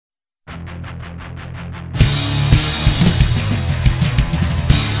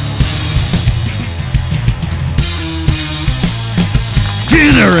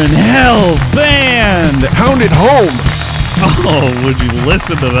Dinner in Hell Band! Pound it home! Oh, would you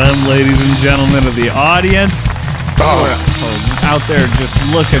listen to them, ladies and gentlemen of the audience? Oh, out there just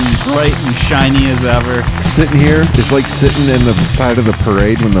looking bright and shiny as ever. Sitting here, it's like sitting in the side of the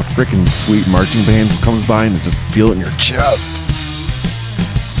parade when the frickin' sweet marching band comes by and just feel it in your chest.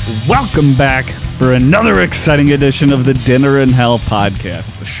 Welcome back for another exciting edition of the Dinner in Hell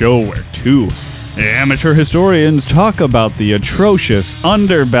podcast, the show where two amateur historians talk about the atrocious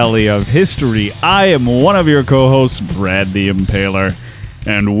underbelly of history. I am one of your co-hosts, Brad the Impaler,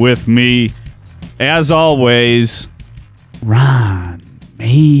 and with me, as always, Ron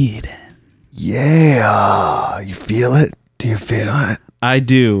Maiden. Yeah, you feel it? Do you feel it? I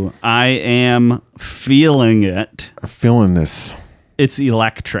do. I am feeling it. I'm feeling this It's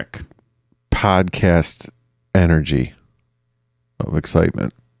electric. podcast energy of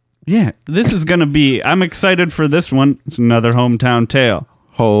excitement. Yeah, this is going to be... I'm excited for this one. It's another hometown tale.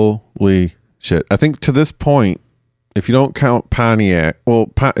 Holy shit. I think to this point, if you don't count Pontiac,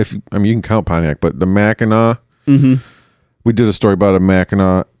 well, you can count Pontiac, but the Mackinac, we did a story about a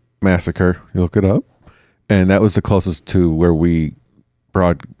Mackinac massacre. You look it up. And that was the closest to where we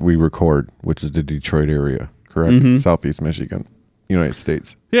record, which is the Detroit area, correct? Southeast Michigan, United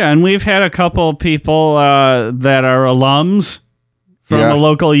States. Yeah, and we've had a couple people that are alums from a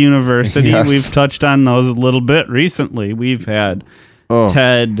local university. Yes. We've touched on those a little bit recently. We've had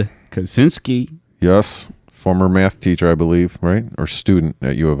Ted Kaczynski. Yes, former math teacher, I believe, right? Or student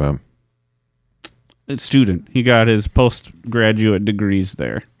at U of M. Student. He got his postgraduate degrees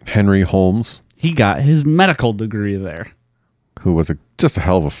there. Henry Holmes. He got his medical degree there. Who was just a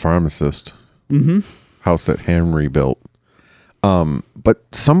hell of a pharmacist. House that Henry built. But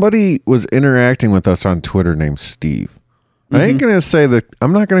somebody was interacting with us on Twitter named Steve. I ain't going to say that.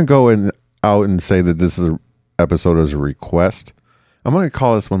 I'm not going to go out and say that this is an episode as a request. I'm going to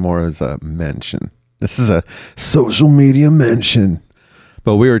call this one more as a mention. This is a social media mention.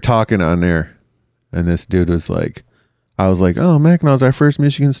 But we were talking on there, and this dude was like, I was like, oh, Mackinaw's our first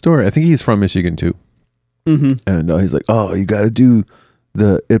Michigan story. I think he's from Michigan too. And he's like, oh, you got to do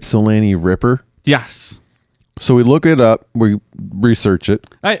the Ypsilanti Ripper. Yes. So we look it up, we research it.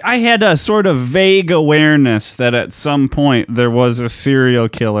 I had a sort of vague awareness that at some point there was a serial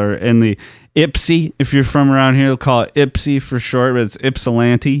killer in the Ypsi. If you're from around here, they'll call it Ypsi for short, but it's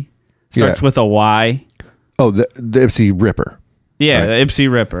Ypsilanti. Starts with a Y. Oh, the Ypsi Ripper. Yeah, right. The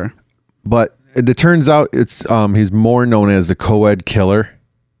Ypsi Ripper. But it turns out it's he's more known as the co-ed killer.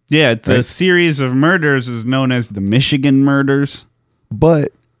 Yeah, the series of murders is known as the Michigan murders.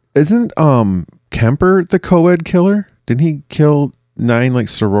 But isn't Kemper the co-ed killer? Didn't he kill 9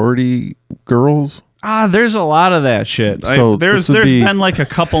 sorority girls? There's a lot of that shit. So there's been like a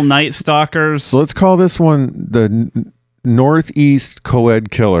couple Night Stalkers. So let's call this one the Northeast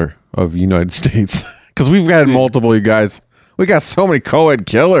co-ed killer of United States. Because we've got multiple, you guys. We got so many co-ed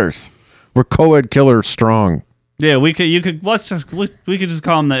killers. We're co-ed killer strong. Yeah, we could just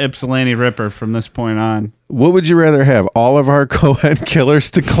call him the Ypsilanti Ripper from this point on. What would you rather have? All of our co-ed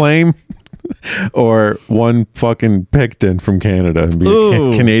killers to claim? Or one fucking Picton from Canada and be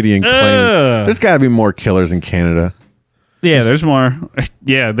a Canadian claim? There's got to be more killers in Canada. Yeah, there's more.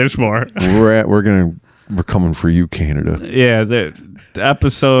 Yeah, there's more. We're coming for you, Canada. Yeah, the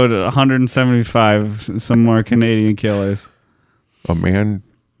episode 175. Some more Canadian killers. A man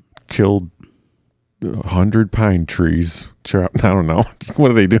killed 100 pine trees. I don't know. What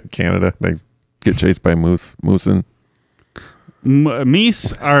do they do in Canada? They get chased by moosin.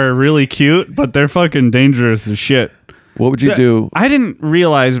 Meese are really cute, but they're fucking dangerous as shit. What would you do? I didn't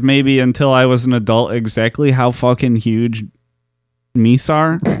realize maybe until I was an adult exactly how fucking huge meese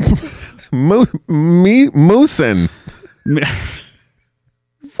are. Moosin. What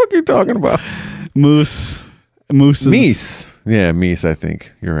the fuck are you talking about? Mooses. Meese. Yeah, meese, I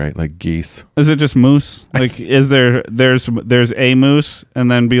think. You're right. Like geese. Is it just moose? Like, there's a moose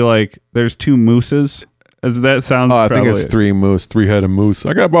and then be like, there's 2 mooses? That sounds I think it's 3 moose, 3-headed moose.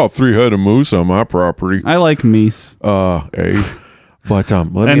 I got about 3-headed moose on my property. I like meese. But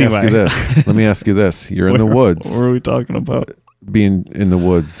let me ask you this. You're in the woods. What are we talking about? Being in the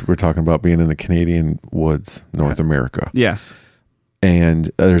woods. We're talking about being in the Canadian woods, North America. Yes.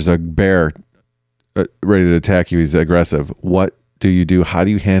 And there's a bear ready to attack you. He's aggressive. What do you do? How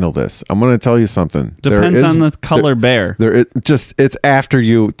do you handle this? I'm going to tell you something. Depends on the color bear. It's after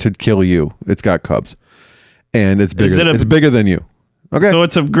you to kill you. It's got cubs. And it's bigger. It's bigger than you. Okay. So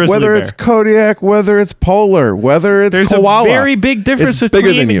it's a grizzly whether bear. it's Kodiak, whether it's polar, whether it's There's koala. a very big difference It's bigger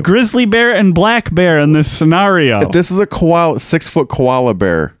than between you. grizzly bear and black bear in this scenario. If this is a koala, 6-foot koala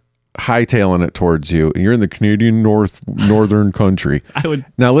bear hightailing it towards you, and you're in the Canadian northern country. I would.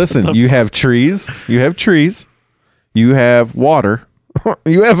 Now listen, you have trees, you have water,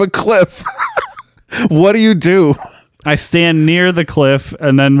 you have a cliff. What do? I stand near the cliff,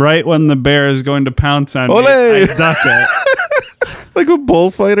 and then right when the bear is going to pounce on me, Olé! I duck it. Like a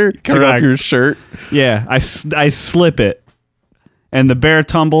bullfighter? Take off Correct. your shirt. Yeah, I slip it, and the bear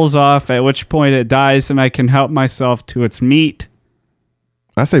tumbles off, at which point it dies, and I can help myself to its meat.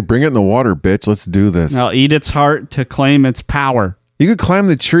 I say bring it in the water, bitch. Let's do this. I'll eat its heart to claim its power. You could climb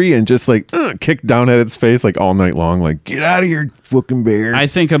the tree and just like kick down at its face like all night long. Like, get out of here, fucking bear. I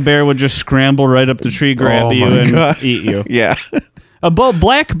think a bear would just scramble right up the tree, grab you, my and God. eat you. Yeah. About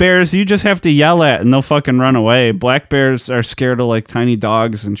black bears, you just have to yell at and they'll fucking run away. Black bears are scared of like tiny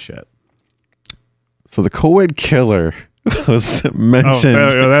dogs and shit. So the co-ed killer was mentioned.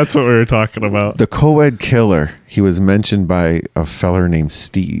 Oh, that's what we were talking about. The co-ed killer, he was mentioned by a feller named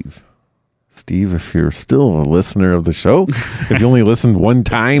Steve. Steve, if you're still a listener of the show, if you only listened one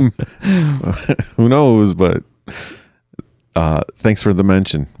time, who knows? But thanks for the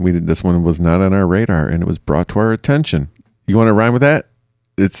mention. This one was not on our radar, and it was brought to our attention. You want to rhyme with that?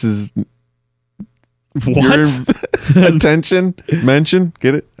 It's his What? attention mention.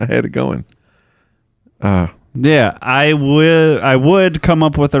 Get it? I had it going. Yeah, I would come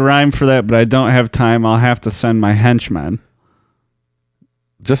up with a rhyme for that, but I don't have time. I'll have to send my henchmen.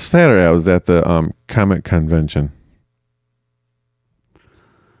 Just Saturday, I was at the comic convention.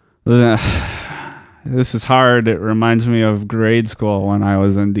 This is hard. It reminds me of grade school when I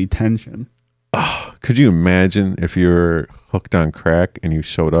was in detention. Oh, could you imagine if you were hooked on crack and you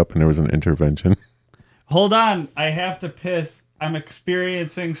showed up and there was an intervention? Hold on. I have to piss. I'm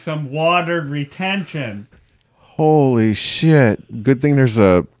experiencing some water retention. Holy shit. Good thing there's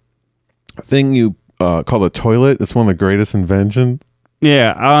a thing you call a toilet. It's one of the greatest inventions.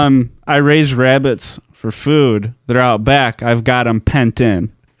 Yeah, I raise rabbits for food. They're out back. I've got them pent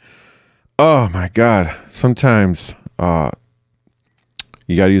in. Oh my God. Sometimes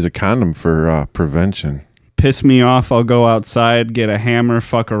you got to use a condom for prevention. Piss me off, I'll go outside, get a hammer,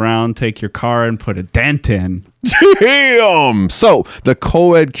 fuck around, take your car, and put a dent in. Damn! So, the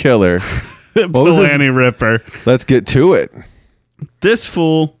co-ed killer. Ypsilanti Ripper. Let's get to it. This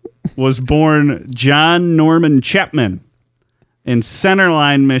fool was born John Norman Chapman in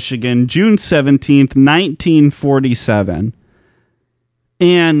Centerline, Michigan, June 17th, 1947.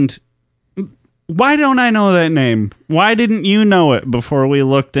 And why don't I know that name? Why didn't you know it before we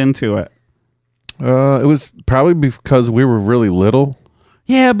looked into it? It was probably because we were really little.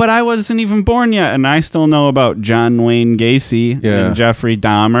 Yeah, but I wasn't even born yet, and I still know about John Wayne Gacy and Jeffrey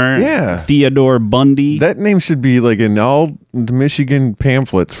Dahmer, Theodore Bundy. That name should be like in all the Michigan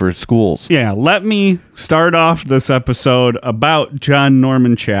pamphlets for schools. Yeah, let me start off this episode about John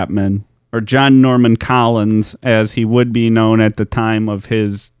Norman Chapman, or John Norman Collins, as he would be known at the time of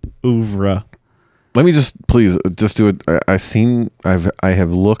his oeuvre. Let me just please just do it. I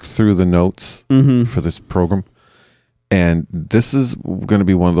have looked through the notes for this program, and this is going to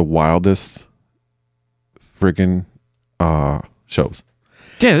be one of the wildest friggin' shows.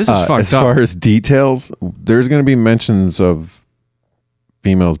 Yeah, this is fucked up. As far as details, there's going to be mentions of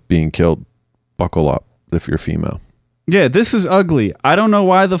females being killed. Buckle up if you're female. Yeah, this is ugly. I don't know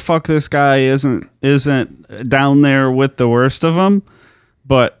why the fuck this guy isn't down there with the worst of them,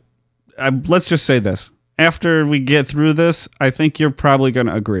 but let's just say this. After we get through this, I think you're probably going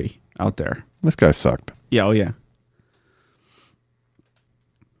to agree out there. This guy sucked. Yeah, oh yeah.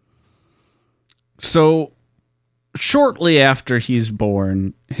 So, shortly after he's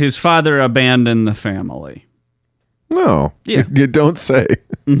born, his father abandoned the family. No, yeah. You don't say.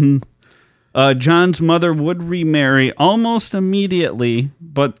 John's mother would remarry almost immediately,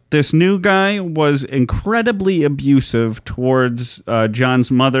 but this new guy was incredibly abusive towards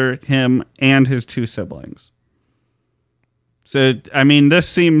John's mother, him, and his two siblings. So, I mean, this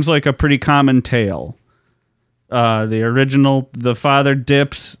seems like a pretty common tale. The father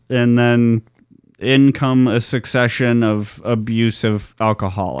dips, and then in come a succession of abusive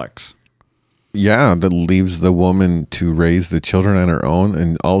alcoholics. Yeah, that leaves the woman to raise the children on her own,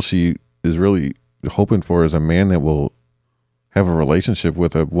 and all she is really hoping for is a man that will have a relationship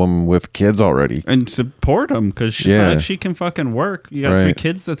with a woman with kids already. And support them, because she can fucking work. You got 3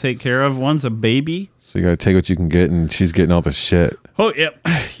 kids to take care of. One's a baby. So you got to take what you can get, and she's getting all the yep. Oh, yep.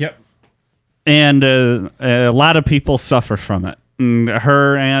 Yep. And a lot of people suffer from it.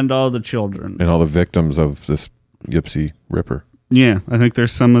 Her and all the children. And all the victims of this Ypsi Ripper. Yeah, I think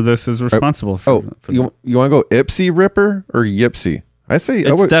there's some of this is responsible for you want to go Ypsi Ripper or Ypsi? I say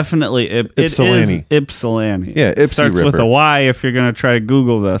it's definitely Ypsilanti. It is Ypsilanti. Yeah, Ypsi it starts Ripper. with a Y if you're going to try to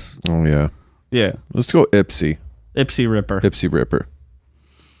Google this. Oh, yeah. Yeah. Let's go Ypsi. Ypsi Ripper. Ypsi Ripper.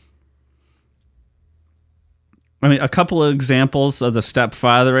 I mean, a couple of examples of the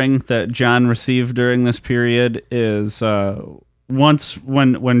stepfathering that John received during this period is once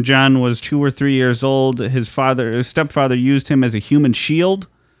when John was 2 or 3 years old, his stepfather used him as a human shield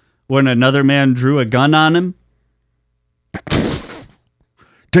when another man drew a gun on him.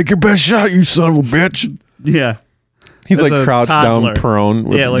 Take your best shot, you son of a bitch. Yeah. He's like crouched down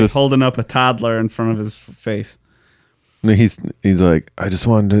prone. Yeah, like holding up a toddler in front of his face. He's like, I just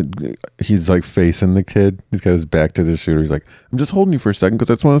wanted to, he's like facing the kid. He's got his back to the shooter. He's like, I'm just holding you for a second because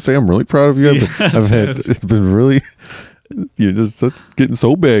I just want to say I'm really proud of you. It's been really, you're just getting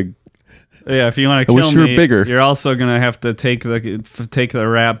so big. Yeah, if you want to kill wish you were bigger. You're also going to have to take the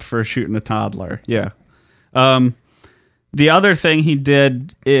rap for shooting a toddler. Yeah. The other thing he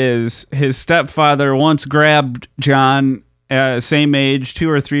did is his stepfather once grabbed John, same age, 2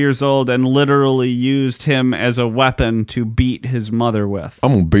 or 3 years old, and literally used him as a weapon to beat his mother with.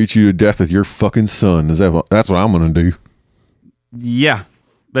 I'm going to beat you to death with your fucking son. That's what I'm going to do. Yeah.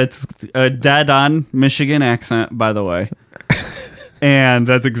 That's a dead-on Michigan accent, by the way. And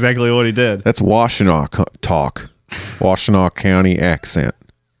that's exactly what he did. That's Washtenaw talk. Washtenaw County accent.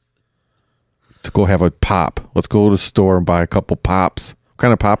 Let's go have a pop. Let's go to the store and buy a couple pops. What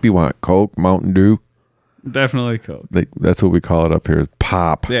kind of pop you want? Coke, Mountain Dew? Definitely Coke. That's what we call it up here.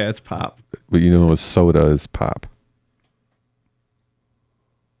 Pop. Yeah, it's pop. But you know what soda is pop.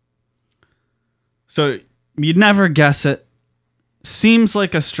 So you'd never guess it. Seems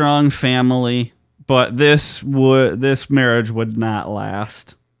like a strong family, but this marriage would not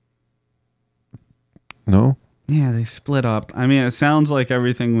last. No? Yeah, they split up. I mean, it sounds like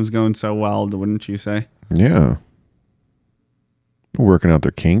everything was going so well, wouldn't you say? Yeah. Working out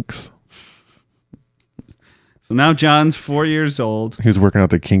their kinks. So now John's 4 years old. He was working out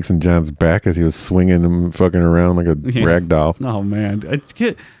the kinks in John's back as he was swinging him fucking around like a rag doll. Oh, man.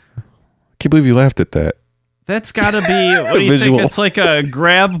 Can't believe you laughed at that. That's got to be, what do you think? It's like a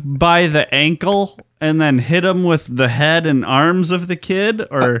grab by the ankle and then hit him with the head and arms of the kid?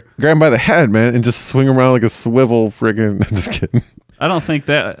 Or grab him by the head, man, and just swing him around like a swivel friggin'. I'm just kidding. I don't think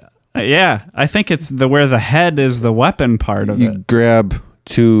that. Yeah, I think it's where the head is the weapon part of it. You grab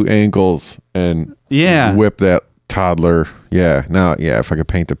 2 ankles and whip that toddler. Yeah, now, if I could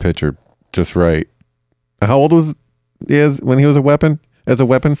paint the picture just right. How old was he when he was a weapon? As a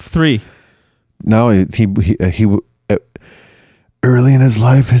weapon? 3. No, he early in his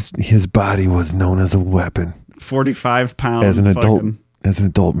life, his body was known as a weapon. 45 pounds. As an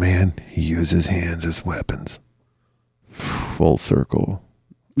adult man, he used his hands as weapons. Full circle.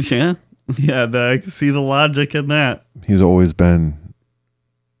 Yeah, I can see the logic in that. He's always been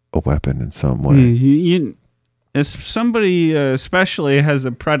a weapon in some way. If somebody especially has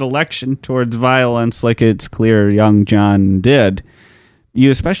a predilection towards violence, like it's clear young John did, you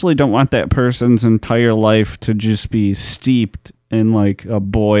especially don't want that person's entire life to just be steeped in like a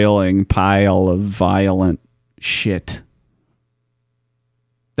boiling pile of violent shit.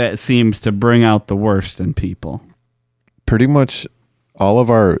 That seems to bring out the worst in people. Pretty much all of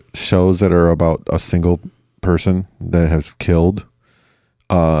our shows that are about a single person that has killed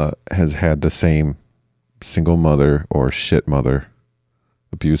has had the same single mother or shit mother,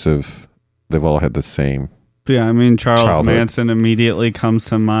 abusive. They've all had the same. Yeah, I mean, Charles Manson immediately comes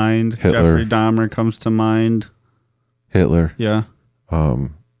to mind. Hitler. Jeffrey Dahmer comes to mind. Hitler. Yeah.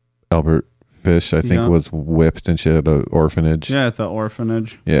 Albert Fish, I think, was whipped and shit at an orphanage. Yeah, at the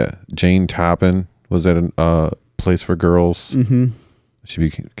orphanage. Yeah. Jane Toppin was at a place for girls. Mm-hmm.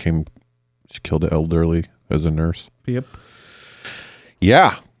 She killed the elderly as a nurse. Yep.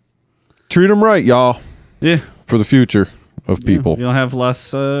 Yeah. Treat them right, y'all. Yeah. For the future of people. You'll have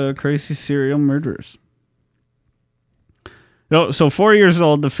less crazy serial murderers. So 4 years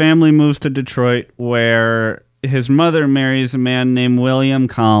old, the family moves to Detroit, where his mother marries a man named William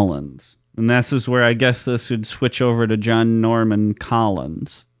Collins. And this is where I guess this would switch over to John Norman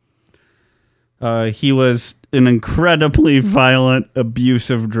Collins. He was an incredibly violent,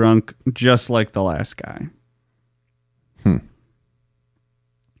 abusive drunk, just like the last guy.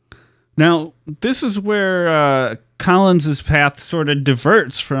 Now, this is where Collins's path sort of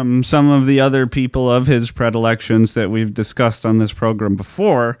diverts from some of the other people of his predilections that we've discussed on this program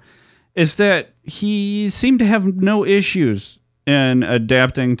before, is that he seemed to have no issues in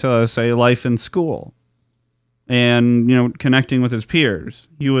adapting to, say, life in school and, connecting with his peers.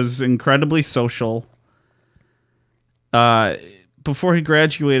 He was incredibly social. before he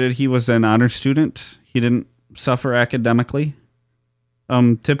graduated, he was an honor student. He didn't suffer academically.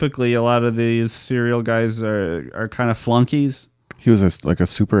 Typically, a lot of these serial guys are kind of flunkies. He was like a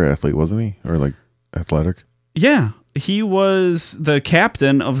super athlete, wasn't he? Or like athletic? Yeah. He was the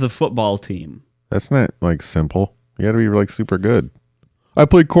captain of the football team. That's not like simple. You got to be like super good. I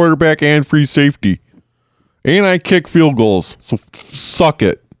played quarterback and free safety. And I kick field goals. So suck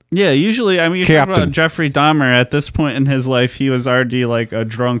it. Yeah, usually, I mean, you talk about Jeffrey Dahmer. At this point in his life, he was already like a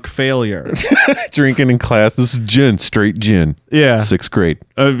drunk failure. Drinking in class. This is gin, straight gin. Yeah. 6th grade.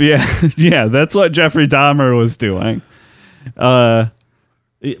 Yeah, that's what Jeffrey Dahmer was doing.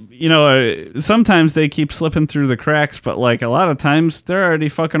 Sometimes they keep slipping through the cracks, but like a lot of times they're already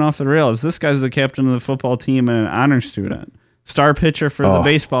fucking off the rails. This guy's the captain of the football team and an honor student. Star pitcher for the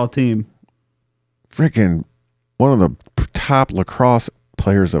baseball team. Freaking one of the top lacrosse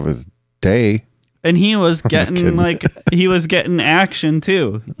players of his day. And he was getting he was getting action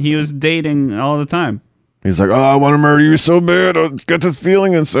too. He was dating all the time. He's like, I want to murder you so bad. I've got this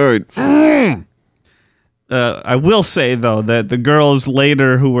feeling inside. I will say though that the girls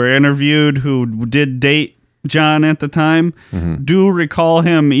later who were interviewed who did date John at the time do recall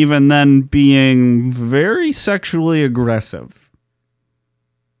him even then being very sexually aggressive.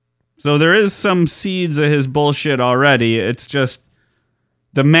 So there is some seeds of his bullshit already. It's just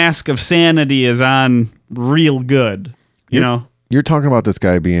the mask of sanity is on real good, you know? You're talking about this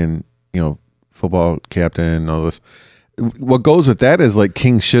guy being, football captain and all this. What goes with that is like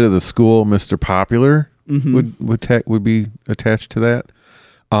king shit of the school, Mr. Popular would be attached to that.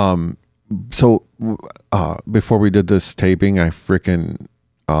 So before we did this taping, I freaking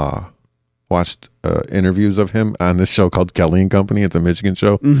watched interviews of him on this show called Kelly and Company. It's a Michigan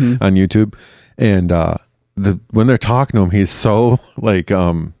show on YouTube. And when they're talking to him, he's so like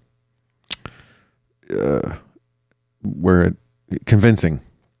convincing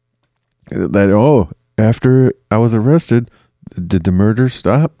that after I was arrested, did the murder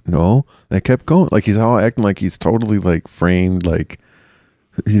stop? No, that kept going. Like he's all acting like he's totally like framed. Like,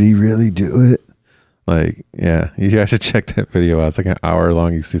 did he really do it? Like, yeah, you guys should check that video out. It's like an hour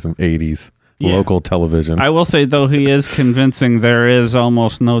long. You see some 80s local television. I will say though, he is convincing. There is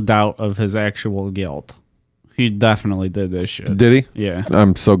almost no doubt of his actual guilt. He definitely did this shit. Did he? Yeah.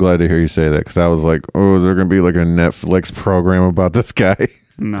 I'm so glad to hear you say that because I was like, is there going to be like a Netflix program about this guy?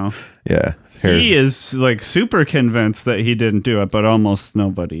 No. Yeah. He is like super convinced that he didn't do it, but almost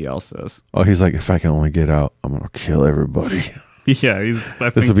nobody else is. Oh, he's like, if I can only get out, I'm going to kill everybody. Yeah. I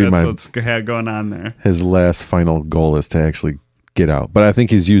think that's what's going on there. His last final goal is to actually get out. But I think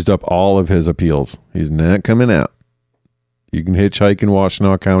he's used up all of his appeals. He's not coming out. You can hitchhike in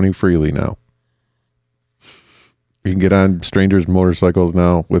Washtenaw County freely now. You can get on strangers' motorcycles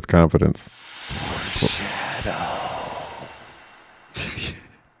now with confidence.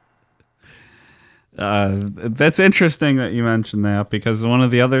 That's interesting that you mentioned that because one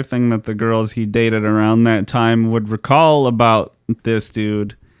of the other thing that the girls he dated around that time would recall about this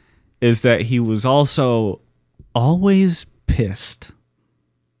dude is that he was also always pissed.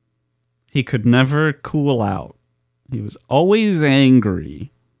 He could never cool out. He was always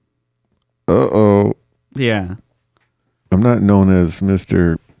angry. Uh-oh. Yeah. I'm not known as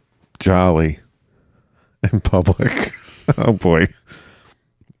Mr. Jolly in public. Oh, boy.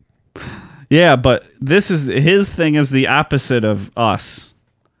 Yeah, but his thing is the opposite of us.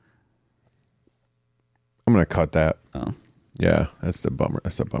 I'm going to cut that. Oh. Yeah, that's the bummer.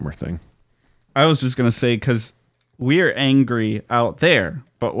 That's a bummer thing. I was just going to say, because we're angry out there,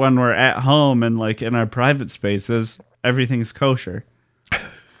 but when we're at home and like in our private spaces, everything's kosher.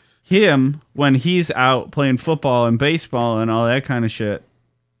 Him, when he's out playing football and baseball and all that kind of shit,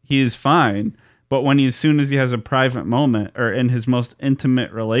 he's fine. But as soon as he has a private moment or in his most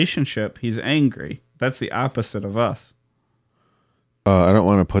intimate relationship, he's angry. That's the opposite of us. I don't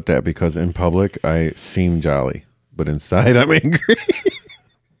want to put that because in public I seem jolly, but inside I'm angry.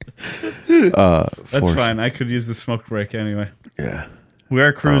 That's fine. I could use the smoke break anyway. Yeah. We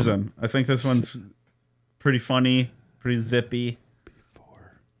are cruising. I think this one's pretty funny, pretty zippy.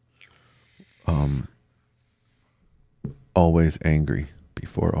 Always angry.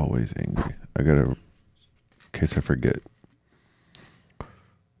 Before always angry. I gotta, in case I forget.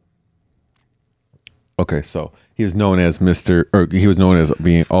 Okay, so he was known as he was known as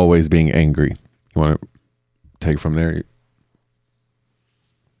always being angry. You want to take from there?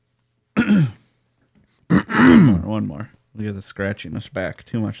 One more. Look at the scratchiness back.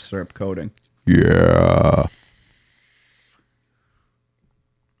 Too much syrup coating. Yeah.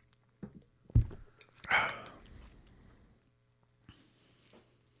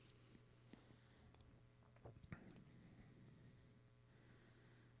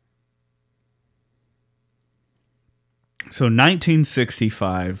 So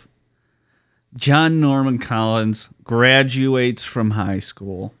 1965, John Norman Collins graduates from high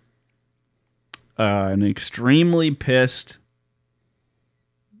school. An extremely pissed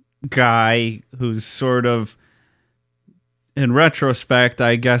guy who's sort of, in retrospect,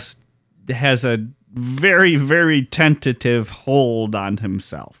 I guess, has a very, very tentative hold on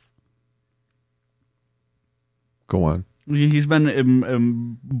himself. Go on. He's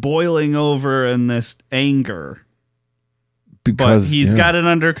been boiling over in this anger. But he's got it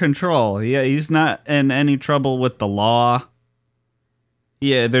under control. Yeah, he's not in any trouble with the law.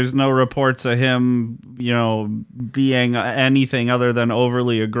 Yeah, there's no reports of him, being anything other than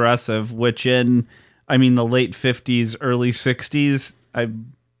overly aggressive, which in, the late 50s, early 60s,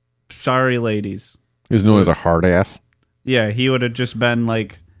 sorry, ladies. He was known as a hard ass. Yeah, he would have just been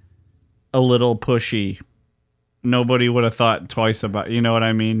like a little pushy. Nobody would have thought twice about, you know what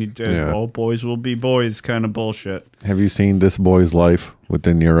I mean? Oh, boys will be boys kind of bullshit. Have you seen This Boy's Life with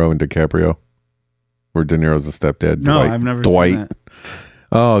De Niro and DiCaprio? Where De Niro's the stepdad? No, I've never seen that.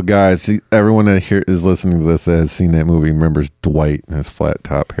 Oh, guys, everyone that here is listening to this that has seen that movie remembers Dwight and his flat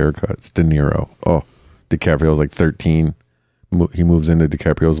top haircuts. De Niro. Oh, DiCaprio's like 13. He moves into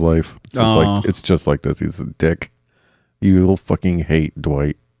DiCaprio's life. It's just like this. He's a dick. You'll fucking hate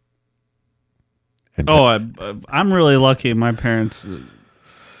Dwight. I'm really lucky. My parents.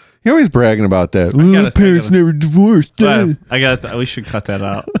 You're always bragging about that. Parents never divorced. We should cut that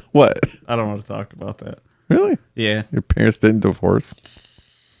out. What? I don't want to talk about that. Really? Yeah. Your parents didn't divorce?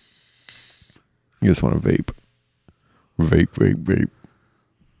 You just want to vape. Vape.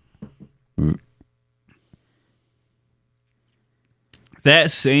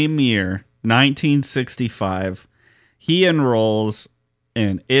 That same year, 1965, he enrolls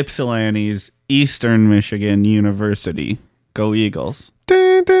in Ypsilanti's Eastern Michigan University. Go Eagles.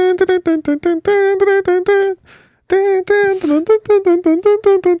 I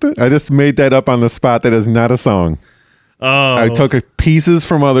just made that up on the spot. That is not a song. Oh. I took pieces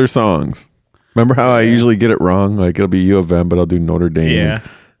from other songs. Remember how I usually get it wrong? Like it'll be U of M, but I'll do Notre Dame. Yeah.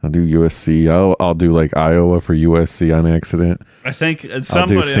 I'll do USC. I'll do like Iowa for USC on accident. I think I'll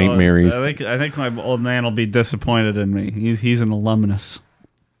do St. Mary's. I think my old man will be disappointed in me. He's an alumnus.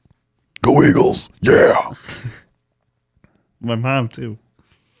 Go Eagles! Yeah. My mom too.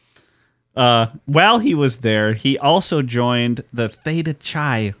 While he was there, he also joined the Theta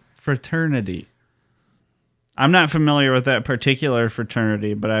Chi fraternity. I'm not familiar with that particular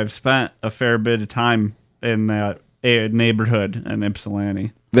fraternity, but I've spent a fair bit of time in that neighborhood in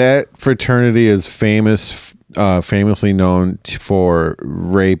Ypsilanti. That fraternity is famously known for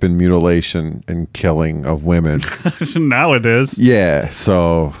rape and mutilation and killing of women. Now it is. Yeah,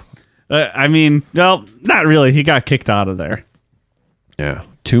 so... no, not really. He got kicked out of there. Yeah.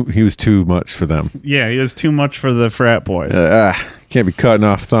 He was too much for them. Yeah, he was too much for the frat boys. Can't be cutting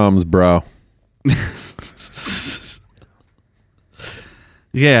off thumbs, bro.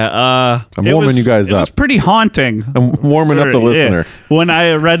 Yeah, I'm warming you guys up. It was pretty haunting. I'm warming up the listener. Yeah. When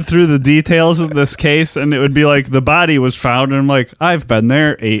I read through the details of this case, and it would be like the body was found, and I'm like, I've been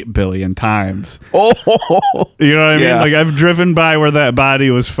there 8 billion times. Oh, you know what I mean? Like I've driven by where that body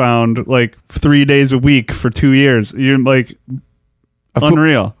was found like 3 days a week for 2 years. You're like,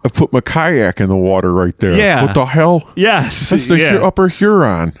 unreal. I put my kayak in the water right there. Yeah. What the hell? Yes. That's the Upper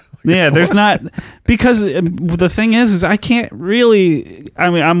Huron. Yeah, there's not, because the thing is I can't really,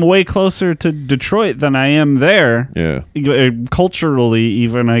 I'm way closer to Detroit than I am there. Yeah. Culturally,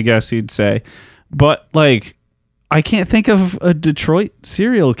 even, I guess you'd say. But, like, I can't think of a Detroit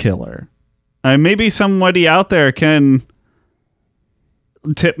serial killer. Maybe somebody out there can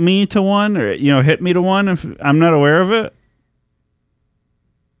tip me to one or, hit me to one if I'm not aware of it.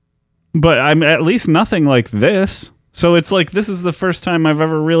 But I'm at least nothing like this. So it's like, this is the first time I've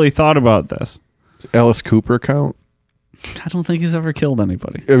ever really thought about this. Does Alice Cooper count? I don't think he's ever killed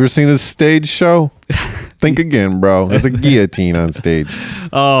anybody. Ever seen his stage show? Think again, bro. There's a guillotine on stage.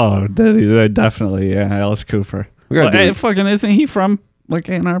 Oh, definitely. Yeah, Alice Cooper. Isn't he from like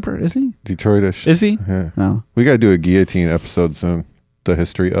Ann Arbor? Is he? Detroitish. Is he? Yeah. No. We got to do a guillotine episode soon. The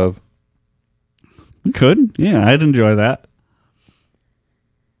history of. We could. Yeah, I'd enjoy that.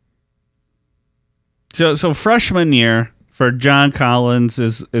 So freshman year for John Collins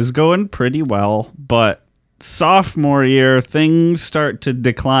is going pretty well, but sophomore year things start to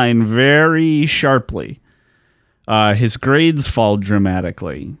decline very sharply. His grades fall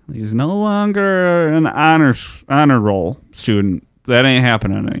dramatically. He's no longer an honor roll student. That ain't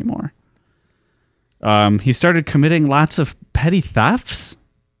happening anymore. He started committing lots of petty thefts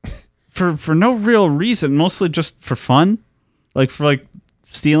for no real reason, mostly just for fun, like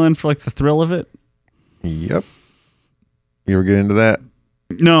stealing for like the thrill of it. Yep. You ever get into that?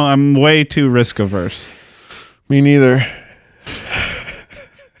 No, I'm way too risk averse. Me neither.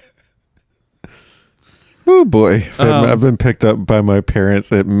 Oh boy, I've been picked up by my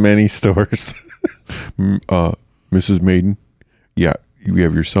parents at many stores. Mrs. Maiden, yeah, you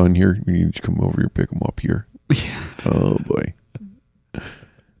have your son here. You need to come over here, pick him up here. Oh boy.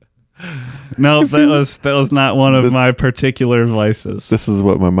 No, that was not one of my particular vices. This is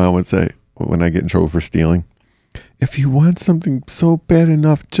what my mom would say when I get in trouble for stealing. If you want something so bad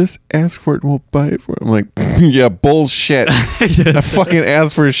enough, just ask for it and we'll buy it for it. I'm like, yeah, bullshit. I fucking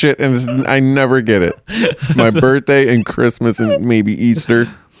ask for shit and I never get it. My birthday and Christmas and maybe Easter.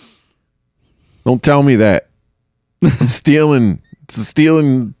 Don't tell me that. I'm stealing. It's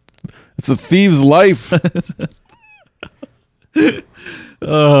a thief's life.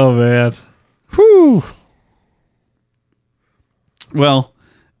 Oh, man. Whew. Well,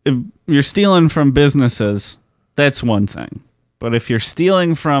 if you're stealing from businesses, that's one thing. But if you're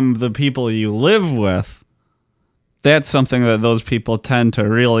stealing from the people you live with, that's something that those people tend to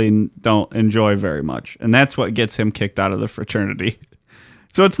really don't enjoy very much. And that's what gets him kicked out of the fraternity.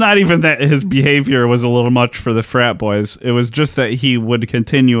 So it's not even that his behavior was a little much for the frat boys. It was just that he would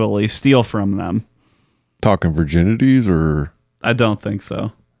continually steal from them. Talking virginities or? I don't think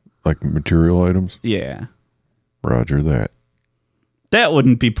so. Like material items? Yeah. Roger that. That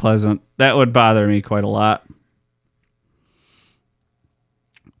wouldn't be pleasant. That would bother me quite a lot.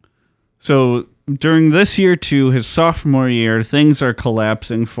 So during this year, too, his sophomore year, things are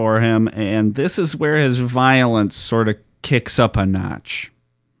collapsing for him, and this is where his violence sort of kicks up a notch.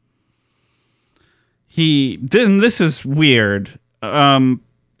 This is weird.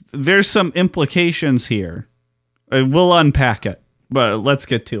 There's some implications here. We'll unpack it, but let's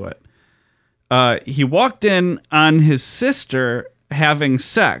get to it. He walked in on his sister having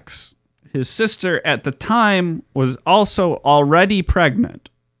sex. His sister at the time was also already pregnant.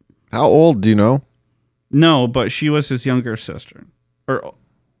 How old do you know? No, but she was his younger sister. Or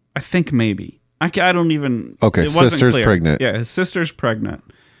I think maybe. I don't even... Okay, it wasn't sister's clear. pregnant. Yeah, his sister's pregnant.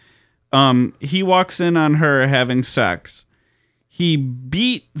 He walks in on her having sex. He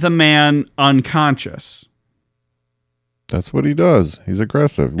beat the man unconscious. That's what he does. He's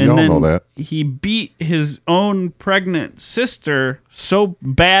aggressive. We And all then know that. he beat his own pregnant sister so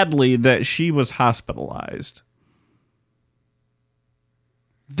badly that she was hospitalized.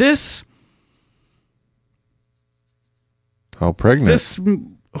 This... How pregnant? This...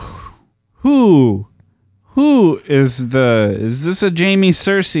 Who is this a Jamie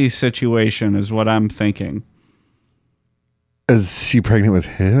Cersei situation is what I'm thinking. Is she pregnant with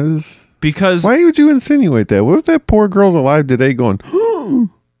his? Because why would you insinuate that? What if that poor girl's alive today going,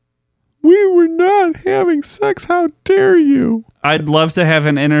 we were not having sex, how dare you? I'd love to have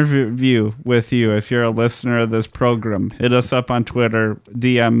an interview with you if you're a listener of this program. Hit us up on Twitter,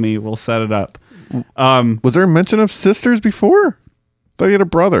 DM me, we'll set it up. Was there a mention of sisters before? I thought he had a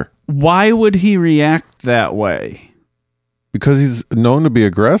brother. Why would he react that way? Because he's known to be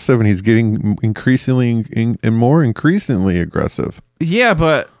aggressive and he's getting increasingly aggressive. Yeah,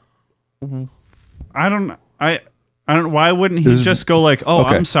 but I don't why wouldn't he just go like, "Oh,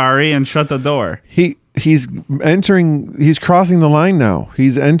 okay. I'm sorry," and shut the door? He's crossing the line now.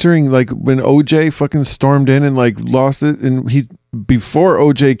 He's entering, like when OJ fucking stormed in and like lost it, and before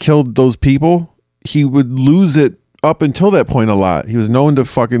OJ killed those people, he would lose it up until that point a lot. He was known to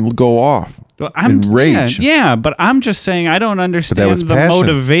fucking go off and rage. Yeah, but I'm just saying I don't understand the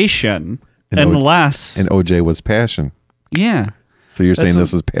motivation unless... And OJ was passion. Yeah. So you're saying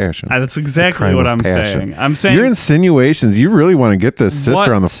this is passion. That's exactly what I'm saying. I'm saying... Your insinuations, you really want to get this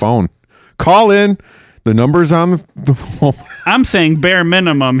sister on the phone. Call in. The number's on the phone. I'm saying bare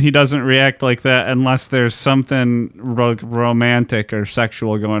minimum, he doesn't react like that unless there's something romantic or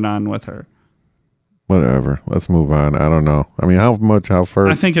sexual going on with her. Whatever. Let's move on. I don't know. I mean, how far?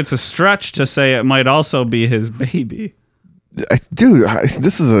 I think it's a stretch to say it might also be his baby. Dude,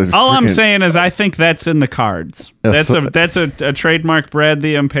 this is all I'm saying is I think that's in the cards. That's a trademark Brad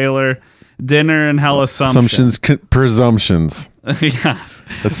the Impaler dinner in hell assumptions. Presumptions. Yes.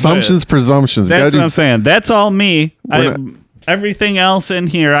 Assumptions, presumptions. That's what I'm saying. That's all me. Everything else in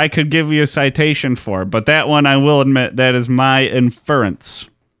here I could give you a citation for, but that one I will admit that is my inference.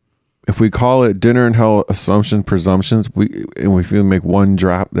 If we call it dinner in hell assumption presumptions, we make one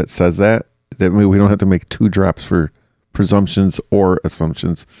drop that says that we don't have to make two drops for presumptions or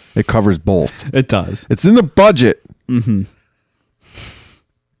assumptions. It covers both. It does. It's in the budget. Mm-hmm.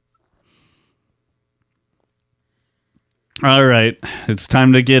 All right. It's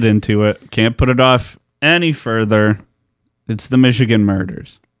time to get into it. Can't put it off any further. It's the Michigan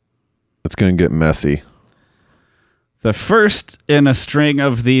murders. It's going to get messy. The first in a string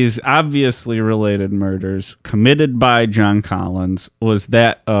of these obviously related murders committed by John Collins was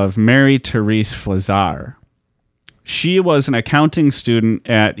that of Mary Therese Flazar. She was an accounting student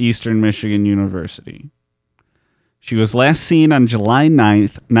at Eastern Michigan University. She was last seen on July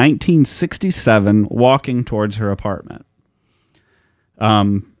 9th, 1967, walking towards her apartment.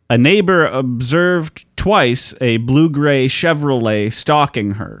 A neighbor observed twice a blue-gray Chevrolet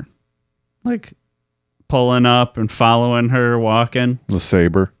stalking her. Like, pulling up and following her, walking. The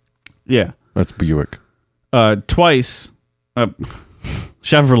Sabre. Yeah. That's Buick. Twice,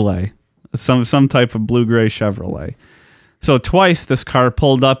 Chevrolet. Some type of blue-gray Chevrolet. So twice this car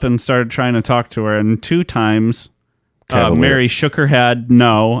pulled up and started trying to talk to her, and 2 times Mary shook her head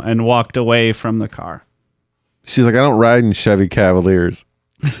no and walked away from the car. She's like, I don't ride in Chevy Cavaliers,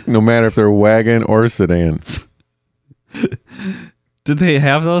 no matter if they're wagon or sedan. Did they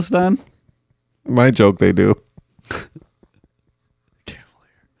have those then? My joke, they do.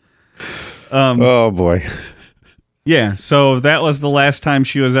 Oh boy. Yeah, so that was the last time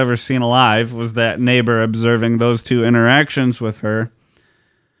she was ever seen alive, was that neighbor observing those 2 interactions with her.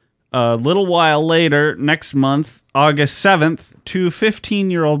 A little while later, next month, August 7th, 2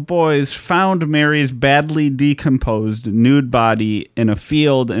 15-year-old boys found Mary's badly decomposed nude body in a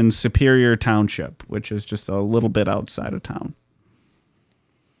field in Superior Township, which is just a little bit outside of town.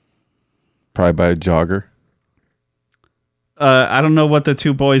 Probably by a jogger. I don't know what the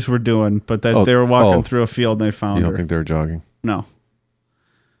 2 boys were doing, but that they were walking through a field and they found her. You don't think they were jogging? No.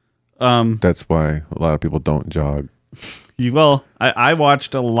 That's why a lot of people don't jog. I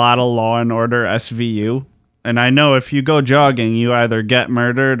watched a lot of Law and Order SVU, and I know if you go jogging, you either get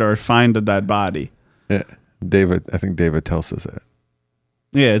murdered or find a dead body. Yeah, I think David tells us that.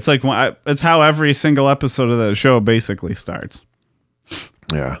 Yeah, it's like it's how every single episode of the show basically starts.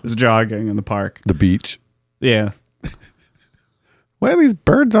 Yeah, it's jogging in the park, the beach. Yeah. Why are these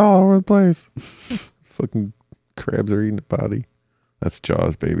birds all over the place? Fucking crabs are eating the body. That's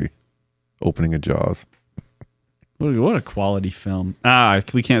Jaws, baby. Opening of Jaws. What a quality film.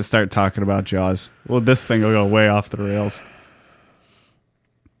 We can't start talking about Jaws. Well, this thing will go way off the rails.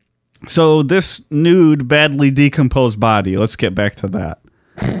 So this badly decomposed body, let's get back to that.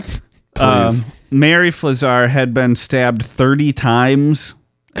 Mary Flazar had been stabbed 30 times.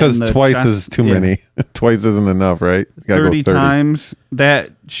 Because twice is too many. Twice isn't enough, right? 30 times.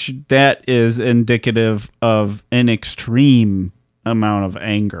 That is indicative of an extreme amount of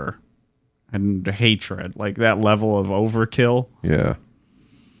anger and hatred. Like that level of overkill. Yeah.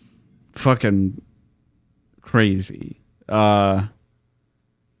 Fucking crazy. Her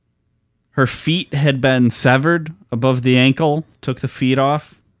feet had been severed above the ankle. Took the feet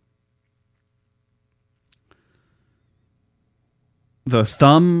off. The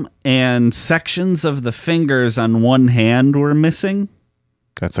thumb and sections of the fingers on one hand were missing.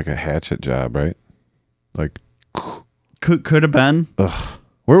 That's like a hatchet job, right? Like could have been. Ugh.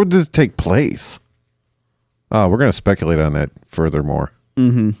 Where would this take place? Oh, we're gonna speculate on that furthermore.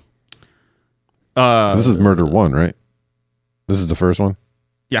 Mm-hmm. This is murder 1, right? This is the first one?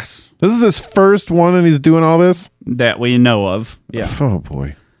 Yes. This is his first one and he's doing all this? That we know of. Yeah. Oh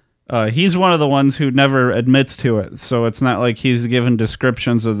boy. He's one of the ones who never admits to it, so it's not like he's given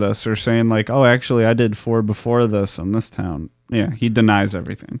descriptions of this or saying like, oh, actually, I did 4 before this in this town. Yeah, he denies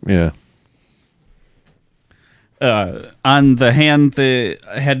everything. Yeah. On the hand that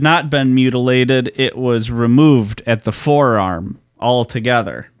had not been mutilated, it was removed at the forearm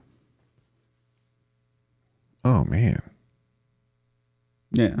altogether. Oh, man.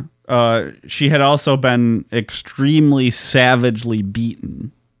 Yeah. She had also been extremely savagely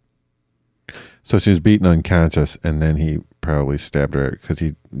beaten. So she was beaten unconscious, and then he probably stabbed her because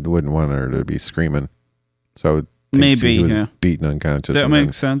he wouldn't want her to be screaming. So I would think maybe she was beaten unconscious. That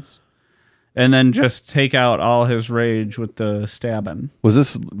makes sense. And then just take out all his rage with the stabbing. Was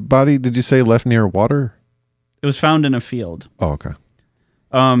this body, did you say, left near water? It was found in a field. Oh, okay.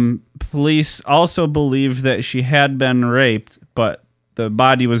 Police also believe that she had been raped, but the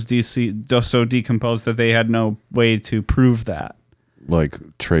body was so decomposed that they had no way to prove that. Like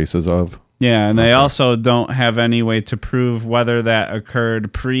traces of? Yeah, and they also don't have any way to prove whether that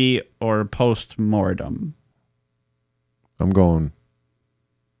occurred pre or post mortem. I'm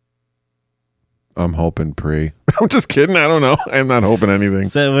hoping pre. I'm just kidding. I don't know. I'm not hoping anything.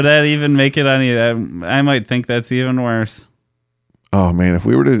 So would that even make it any? I might think that's even worse. Oh man, if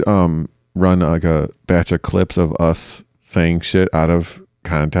we were to run like a batch of clips of us saying shit out of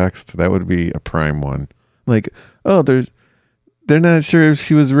context, that would be a prime one. Like, oh, there's they're not sure if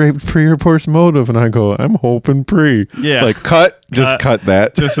she was raped pre or post motive, and I go, I'm hoping pre. Yeah. Like just cut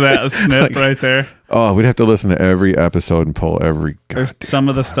that. Just that snip right there. Oh, we'd have to listen to every episode and pull every some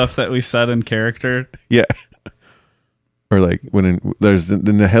of the stuff that we said in character. Yeah. Or like when in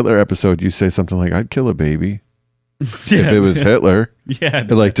the Hitler episode, you say something like, I'd kill a baby. If it was Hitler. Yeah.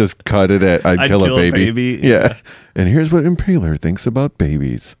 Like just cut it at I'd kill a baby. Yeah. And here's what Impaler thinks about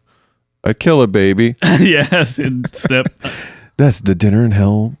babies. I'd kill a baby. Yes, and snip. That's the dinner in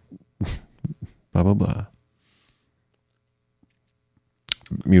hell. Blah, blah, blah.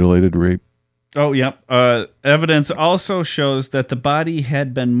 Mutilated rape. Oh, yep. Evidence also shows that the body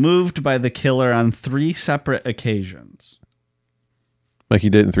had been moved by the killer on 3 separate occasions. Like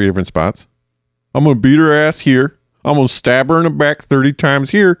he did in 3 different spots? I'm going to beat her ass here. I'm going to stab her in the back 30 times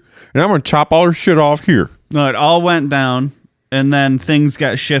here. And I'm going to chop all her shit off here. No, it all went down. And then things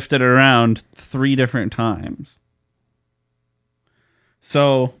got shifted around 3 different times.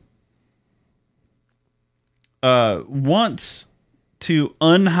 So, once to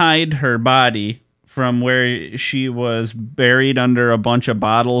unhide her body from where she was buried under a bunch of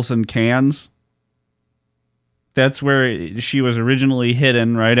bottles and cans. That's where she was originally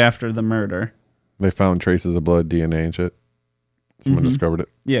hidden right after the murder. They found traces of blood, DNA and shit. Someone discovered it.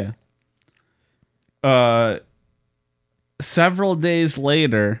 Yeah. Several days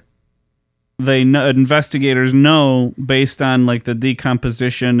later, investigators know, based on like the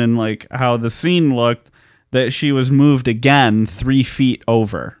decomposition and like how the scene looked, that she was moved again 3 feet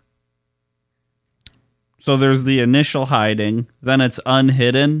over. So there's the initial hiding, then it's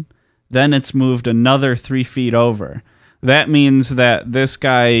unhidden, then it's moved another 3 feet over. That means that this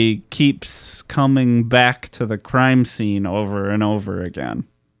guy keeps coming back to the crime scene over and over again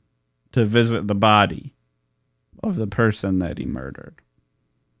to visit the body of the person that he murdered.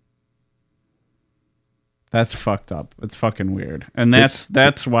 That's fucked up. It's fucking weird. And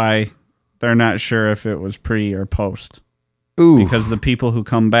that's why they're not sure if it was pre or post. Ooh. Because the people who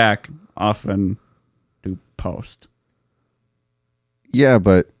come back often do post. Yeah,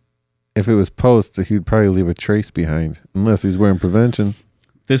 but if it was post, he'd probably leave a trace behind. Unless he's wearing prevention.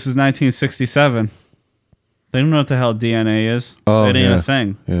 This is 1967. They don't know what the hell DNA is. Oh, it ain't a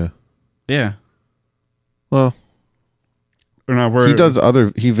thing. Yeah. Yeah. Well,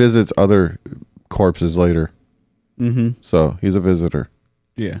 he visits other corpses later. Mm-hmm. So he's a visitor.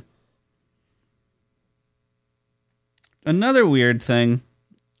 Yeah. Another weird thing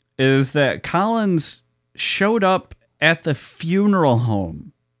is that Collins showed up at the funeral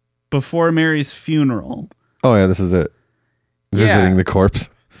home before Mary's funeral. Oh, yeah, this is it. Visiting the corpse.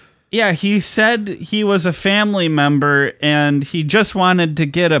 Yeah, he said he was a family member and he just wanted to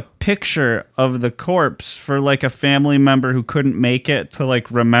get a picture of the corpse for like a family member who couldn't make it to like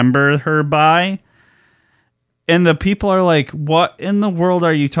remember her by. And the people are like, what in the world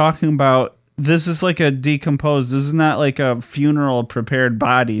are you talking about? This is like a decomposed. This is not like a funeral prepared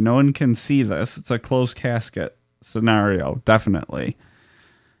body. No one can see this. It's a closed casket scenario, definitely.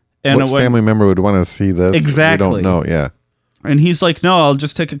 And what family member would want to see this? Exactly. We don't know, yeah. And he's like, no, I'll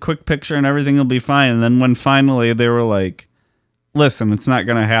just take a quick picture and everything will be fine. And then when finally they were like, listen, it's not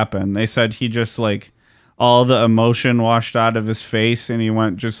going to happen. They said he just like, all the emotion washed out of his face and he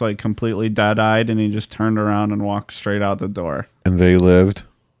went just like completely dead-eyed and he just turned around and walked straight out the door. And they lived?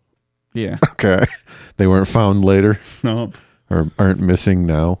 Yeah. Okay. They weren't found later? Nope. Or aren't missing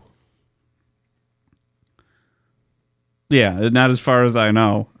now? Yeah, not as far as I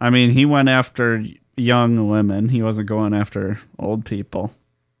know. I mean, he went after young women. He wasn't going after old people.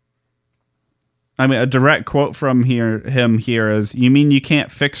 I mean, a direct quote from him here is, "You mean you can't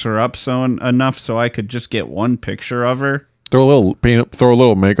fix her up enough so I could just get one picture of her?" Throw a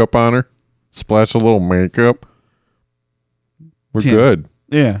little makeup on her. Splash a little makeup. We're good.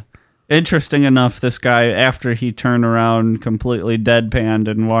 Yeah. Interesting enough, this guy, after he turned around completely deadpanned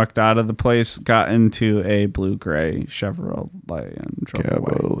and walked out of the place, got into a blue-gray Chevrolet and drove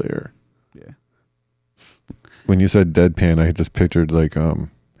Cavalier. Away. Yeah. When you said deadpan, I just pictured like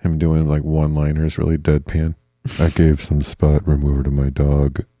him doing like one-liners really deadpan. I gave some spot remover to my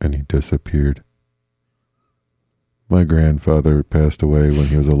dog and he disappeared. My grandfather passed away when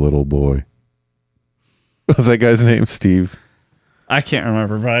he was a little boy. What's that guy's name? Steve? I can't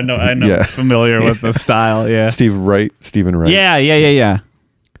remember, but I know yeah. Familiar with the style, yeah. Stephen Wright. Yeah.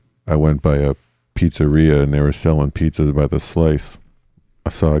 I went by a pizzeria and they were selling pizzas by the slice. I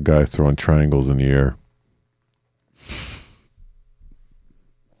saw a guy throwing triangles in the air.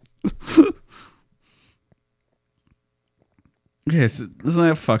 Okay, so isn't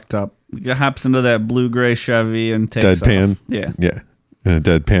that fucked up? He hops into that blue-gray Chevy and takes deadpan. Off. Yeah. In a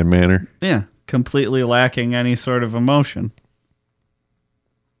deadpan manner. Yeah, completely lacking any sort of emotion.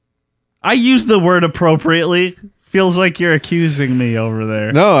 I use the word appropriately. Feels like you're accusing me over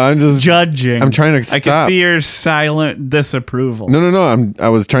there. No, I'm just judging. I'm trying to stop. I can see your silent disapproval. No. I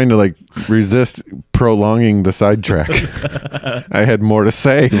was trying to like resist prolonging the sidetrack. I had more to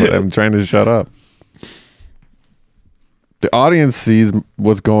say, but I'm trying to shut up. The audience sees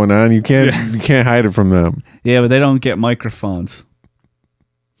what's going on. You can't hide it from them. Yeah, but they don't get microphones.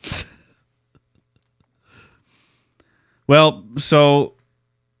 Well, so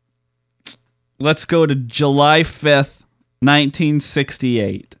let's go to July 5th,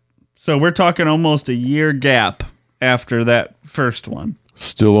 1968. So we're talking almost a year gap after that first one.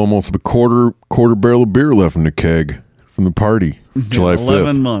 Still almost a quarter barrel of beer left in the keg from the party. July 5th.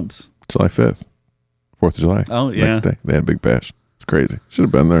 11 months. July 5th. 4th of July. Oh, yeah. Next day. They had a big bash. It's crazy. Should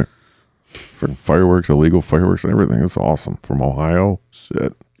have been there. For fireworks, illegal fireworks and everything. It's awesome. From Ohio.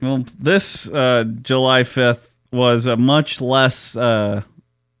 Shit. Well, this July 5th was a much less Don't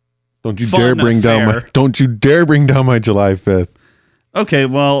you fun dare bring affair. Don't you dare bring down my July 5th. Okay,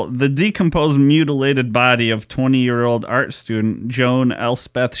 well, the decomposed, mutilated body of 20-year-old art student Joan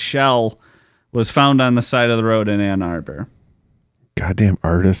Elspeth Schell was found on the side of the road in Ann Arbor. Goddamn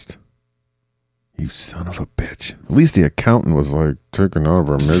artist. You son of a bitch. At least the accountant was like taken out of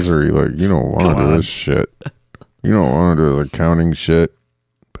her misery. Like, you don't want to do this shit. You don't want to do this accounting shit.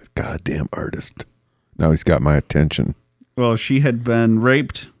 But goddamn artist. Now he's got my attention. Well, she had been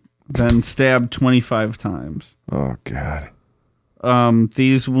raped, then stabbed 25 times. Oh, God.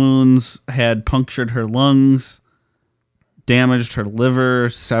 These wounds had punctured her lungs, damaged her liver,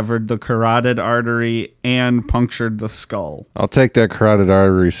 severed the carotid artery, and punctured the skull. I'll take that carotid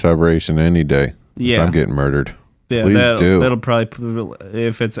artery separation any day. Yeah. If I'm getting murdered. Yeah, Please do. That'll probably,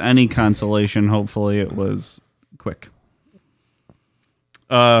 if it's any consolation, hopefully it was quick.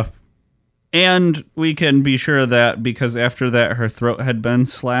 And we can be sure of that because after that, her throat had been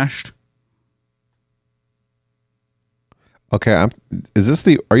slashed. Okay,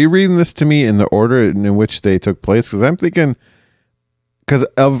 are you reading this to me in the order in which they took place? Because I'm thinking, because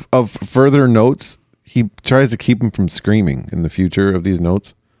of further notes, he tries to keep him from screaming in the future of these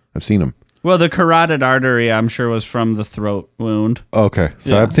notes. I've seen him. Well, the carotid artery, I'm sure, was from the throat wound. Okay,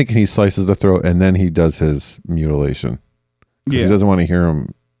 so Yeah. I'm thinking he slices the throat and then he does his mutilation. Yeah. He doesn't want to hear him.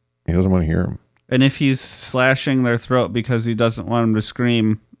 He doesn't want to hear him. And if he's slashing their throat because he doesn't want them to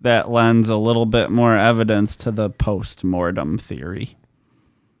scream, that lends a little bit more evidence to the post-mortem theory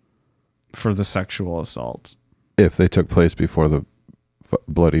for the sexual assaults. If they took place before the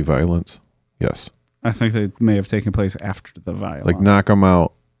bloody violence, yes. I think they may have taken place after the violence. Like knock him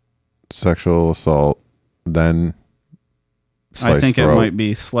out, sexual assault, then slice I think throat. it might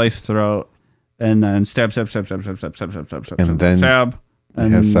be slice throat, and then stab, and then stab,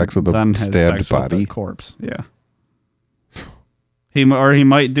 and has sex with the then has stabbed sex with body. the corpse. Yeah. He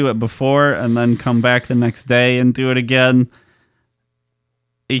might do it before and then come back the next day and do it again.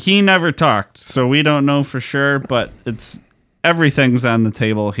 He never talked, so we don't know for sure, but everything's on the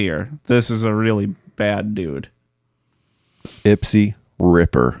table here. This is a really bad dude. Ypsi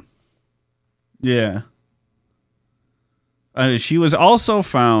Ripper. Yeah. She was also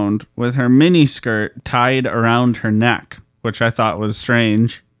found with her miniskirt tied around her neck, which I thought was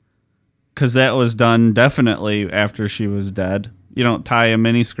strange, because that was done definitely after she was dead. You don't tie a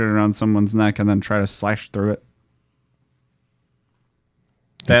miniskirt around someone's neck and then try to slash through it.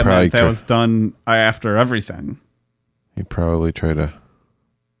 That was done after everything. He probably tried to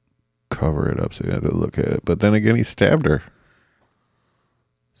cover it up so you had to look at it. But then again, he stabbed her.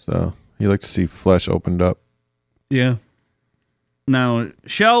 So he liked to see flesh opened up. Yeah. Now,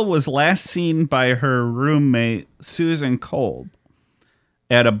 Schell was last seen by her roommate, Susan Kolb,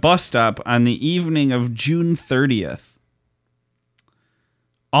 at a bus stop on the evening of June 30th.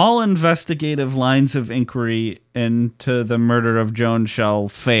 All investigative lines of inquiry into the murder of Joan Schell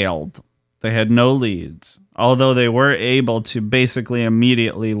failed. They had no leads, although they were able to basically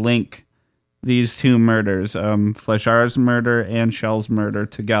immediately link these two murders, Fleischer's murder and Schell's murder,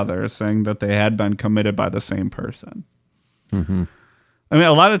 together, saying that they had been committed by the same person. Mm-hmm. I mean,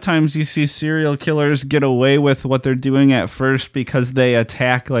 a lot of times you see serial killers get away with what they're doing at first because they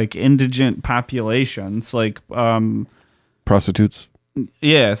attack like indigent populations, like prostitutes.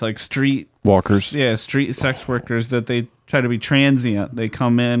 Yeah, it's like street walkers. Yeah, street sex workers that they try to be transient. They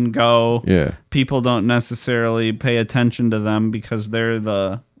come in, go. Yeah. People don't necessarily pay attention to them because they're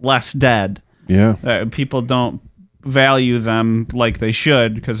the less dead. Yeah. People don't value them like they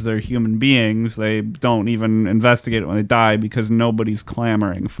should because they're human beings. They don't even investigate it when they die because nobody's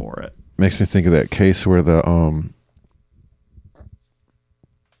clamoring for it. Makes me think of that case where the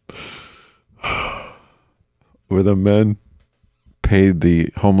men paid the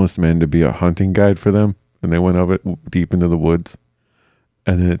homeless man to be a hunting guide for them, and they went up it deep into the woods.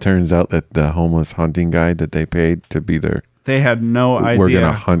 And then it turns out that the homeless hunting guide that they paid to be there, they had no idea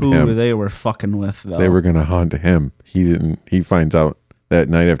gonna hunt who him. they were fucking with, though. They were going to hunt him. He didn't. He finds out that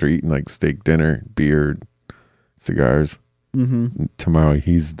night after eating like steak dinner, beer, cigars. Mm-hmm. Tomorrow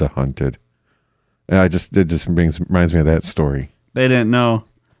he's the hunted. And it just reminds me of that story. They didn't know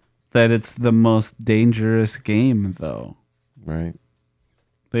that it's the most dangerous game, though. Right.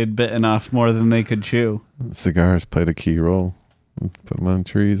 They'd bitten off more than they could chew. Cigars played a key role. Put them on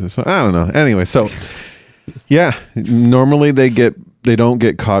trees or something. I don't know. Anyway, so yeah, normally they don't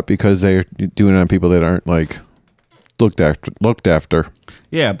get caught because they're doing it on people that aren't like looked after.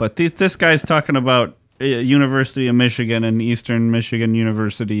 Yeah, but this guy's talking about University of Michigan and Eastern Michigan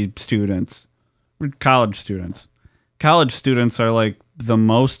University students, college students. College students are like the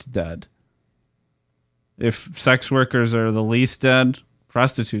most dead. If sex workers are the least dead,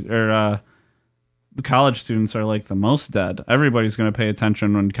 college students are like the most dead. Everybody's going to pay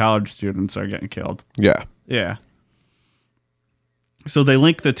attention when college students are getting killed. Yeah. Yeah. So they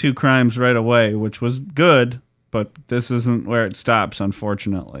link the two crimes right away, which was good, but this isn't where it stops,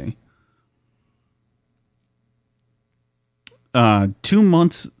 unfortunately. 2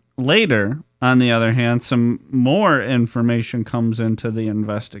 months later, on the other hand, some more information comes into the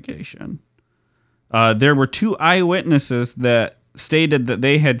investigation. There were 2 eyewitnesses that stated that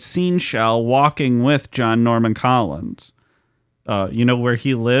they had seen Shell walking with John Norman Collins. You know where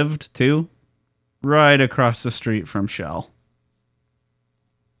he lived, too? Right across the street from Shell.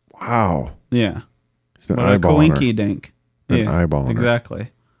 Wow. Yeah. What a coinky dink. An eyeball.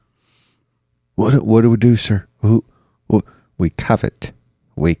 Exactly. What do we do, sir? We covet.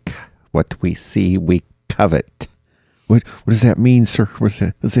 What we see, we covet. What does that mean, sir? Is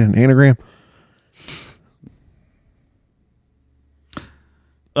that an anagram?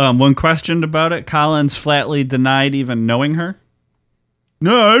 When questioned about it, Collins flatly denied even knowing her.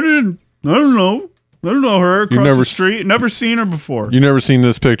 No, I didn't. I don't know. I don't know her across the street. Never seen her before. You never seen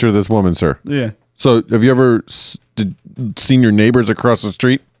this picture of this woman, sir? Yeah. So have you ever seen your neighbors across the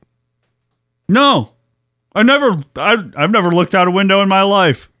street? No. I've never looked out a window in my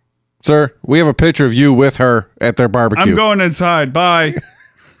life. Sir, we have a picture of you with her at their barbecue. I'm going inside. Bye.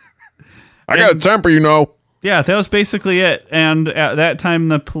 I got a temper, you know. Yeah, that was basically it. And at that time,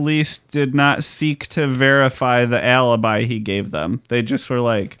 the police did not seek to verify the alibi he gave them. They just were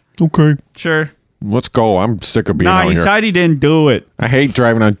like, okay, sure. Let's go. I'm sick of being out here. He said he didn't do it. I hate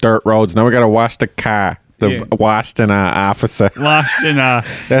driving on dirt roads. Now we got to wash the car. The Washington officer. Washington.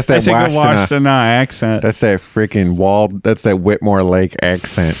 That's that Washington accent. That's that freaking that's that Whitmore Lake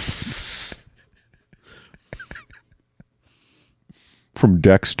accent. From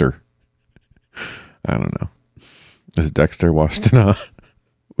Dexter. I don't know. Is Dexter Washington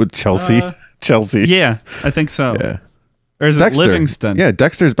with Chelsea? Chelsea. Yeah, I think so. Yeah. Or is it Livingston? Yeah,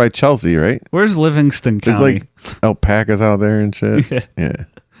 Dexter's by Chelsea, right? Where's Livingston County? There's like alpacas out there and shit. Yeah.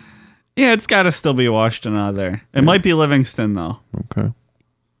 Yeah, it's got to still be Washington out there. It might be Livingston, though. Okay.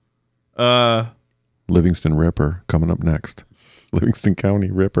 Livingston Ripper coming up next. Livingston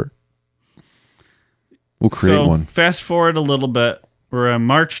County Ripper. We'll create one. Fast forward a little bit. We're on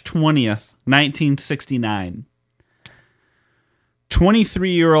March 20th, 1969.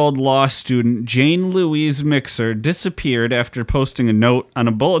 23-year-old law student Jane Louise Mixer disappeared after posting a note on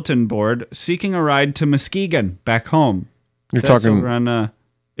a bulletin board seeking a ride to Muskegon, back home. You're talking on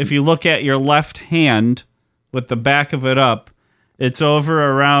if you look at your left hand with the back of it up, it's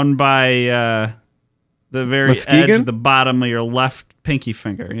over around by the very Muskegon? edge of the bottom of your left pinky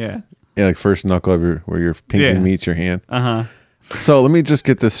finger. Yeah. Yeah, like first knuckle of where your pinky meets your hand. Uh-huh. So let me just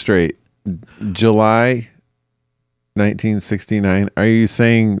get this straight. July 1969. Are you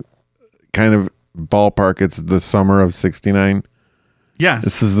saying kind of ballpark it's the summer of 69? Yes.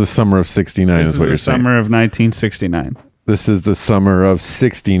 This is the summer of 69 is what you're saying. Summer of 1969. This is the summer of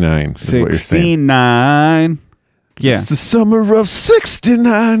 69 is what you're saying. 69. Yeah. It's the summer of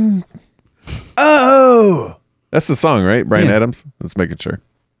 69. Oh. That's the song, right? Bryan Adams? Let's make it sure.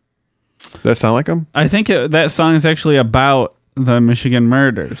 Does that sound like him? I think that song is actually about the Michigan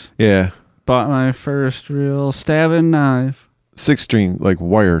murders. Yeah. Bought my first real stabbing knife. 6-string, like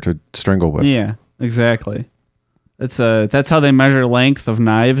wire to strangle with. Yeah, exactly. That's how they measure length of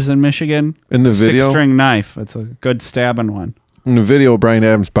knives in Michigan. In the video, 6-string knife. It's a good stabbing one. In the video, Bryan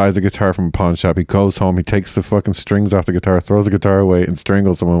Adams buys a guitar from a pawn shop. He goes home, he takes the fucking strings off the guitar, throws the guitar away, and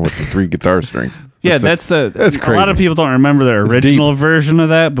strangles someone with the 3 guitar strings. Yeah, that's crazy. A lot of people don't remember the original version of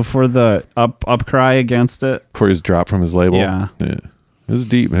that before the upcry against it. Before he was dropped from his label. Yeah. It was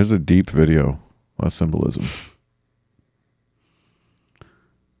deep. It has a deep video. A lot of symbolism.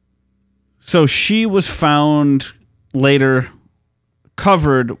 So she was found later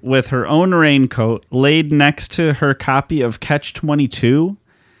covered with her own raincoat, laid next to her copy of Catch-22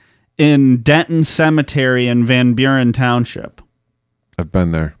 in Denton Cemetery in Van Buren Township. I've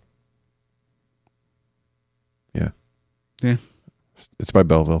been there. Yeah. Yeah. It's by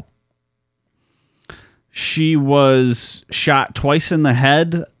Belleville. She was shot twice in the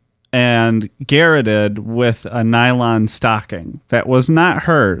head and garroted with a nylon stocking that was not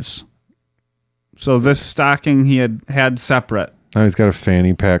hers. So this stocking he had separate. Now he's got a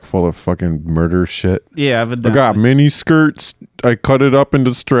fanny pack full of fucking murder shit. Yeah, evidently. I got mini skirts. I cut it up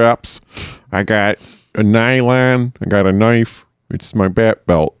into straps. I got a nylon. I got a knife. It's my bat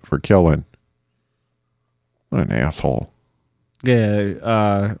belt for killing. What an asshole.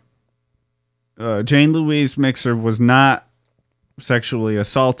 Yeah, Jane Louise Mixer was not sexually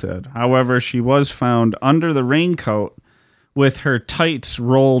assaulted. However, she was found under the raincoat with her tights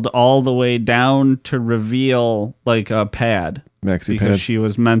rolled all the way down to reveal like a pad. Maxi because pad. she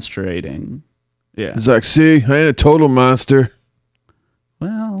was menstruating. Yeah. He's like, see, I ain't a total monster.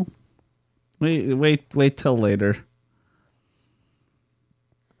 Well, wait till later.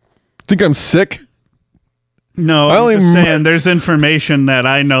 Think I'm sick? No, I'm just saying there's information that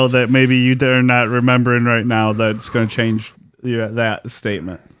I know that maybe you are not remembering right now that's going to change that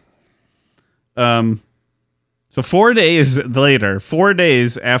statement. So 4 days later, 4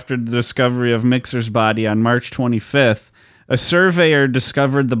 days after the discovery of Mixer's body on March 25th, a surveyor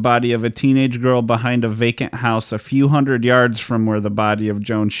discovered the body of a teenage girl behind a vacant house a few hundred yards from where the body of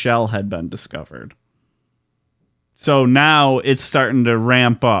Joan Schell had been discovered. So now it's starting to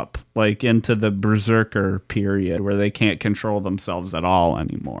ramp up, like into the berserker period where they can't control themselves at all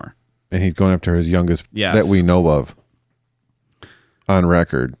anymore. And he's going after his youngest Yes. that we know of on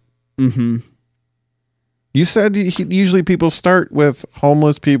record. Mm-hmm. You said usually people start with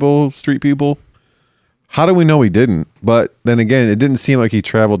homeless people, street people. How do we know he didn't? But then again, it didn't seem like he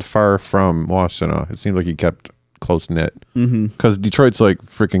traveled far from Washtenaw. It seemed like he kept close knit. Because Detroit's like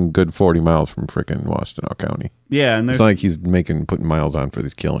freaking good 40 miles from freaking Washtenaw County. Yeah, and it's not like he's putting miles on for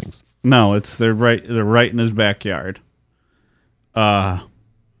these killings. No, they're right in his backyard.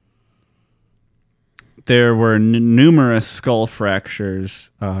 There were numerous skull fractures.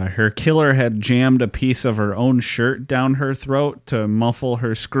 Her killer had jammed a piece of her own shirt down her throat to muffle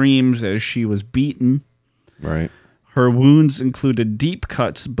her screams as she was beaten. Right. Her wounds included deep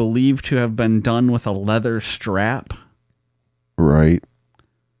cuts believed to have been done with a leather strap. Right.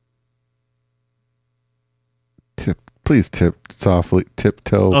 Please tiptoe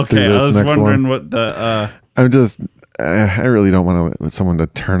Okay, through this I was next wondering one. what the... I really don't want someone to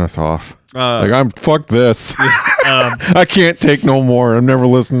turn us off. Fuck this. Yeah, I can't take no more. I'm never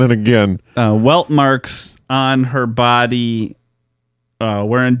listening again. Welt marks on her body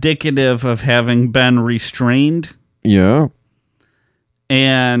were indicative of having been restrained. Yeah.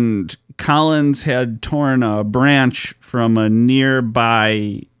 And Collins had torn a branch from a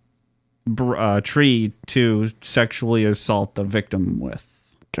nearby tree to sexually assault the victim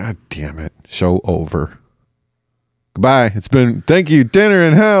with. God damn it. Show over. Goodbye. Thank you, Dinner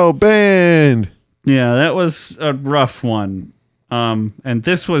in Hell Band. Yeah, that was a rough one. And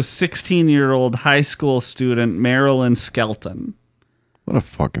this was 16-year-old high school student Marilyn Skelton. What a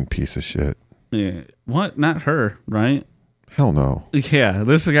fucking piece of shit. Yeah. What? Not her, right? Hell no. Yeah,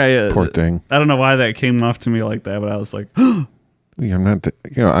 this guy. Poor thing. I don't know why that came off to me like that, but I was like, I'm not.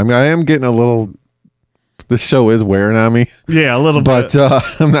 I am getting a little. This show is wearing on me. Yeah, a little bit.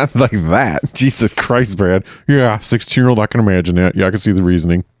 But I'm not like that. Jesus Christ, Brad. Yeah, 16-year-old. I can imagine that. Yeah, I can see the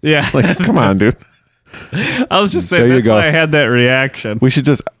reasoning. Yeah. Like, come on, dude. I was just saying that's why I had that reaction. We should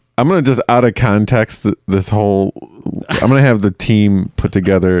I'm going to just out of context this whole. I'm going to have the team put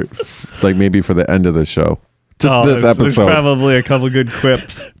together, like maybe for the end of the show. Just this episode. There's probably a couple good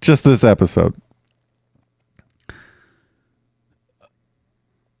quips. Just this episode.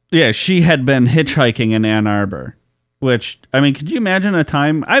 Yeah, she had been hitchhiking in Ann Arbor, which, I mean, could you imagine a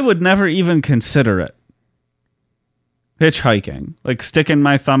time? I would never even consider it. Hitchhiking. Like sticking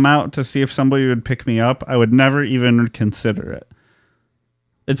my thumb out to see if somebody would pick me up. I would never even consider it.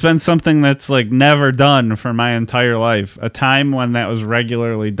 It's been something that's like never done for my entire life. A time when that was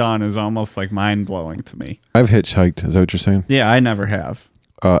regularly done is almost like mind-blowing to me. I've hitchhiked. Is that what you're saying? Yeah, I never have.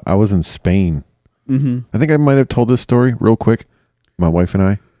 I was in Spain. Mm-hmm. I think I might have told this story real quick. My wife and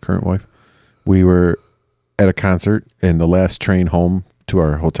I, current wife, we were at a concert and the last train home to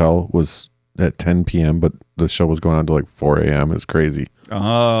our hotel was at 10 p.m., but the show was going on to like 4 a.m. It was crazy.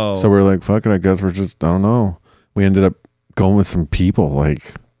 Oh. So we're like, fuck it, I guess we're just, I don't know. We ended up going with some people.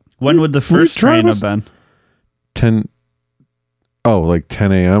 Like, when would the first train have been? Oh, like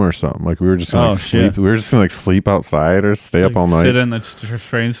 10 a.m. or something. Like we were just gonna sleep. We were just gonna sleep outside or stay up all night. Sit in the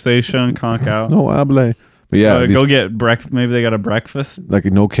train station, conk out. No hable. But yeah, go get breakfast. Maybe they got a breakfast. Like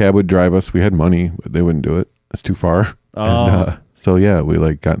no cab would drive us. We had money, but they wouldn't do it. It's too far. Oh. And, so yeah, we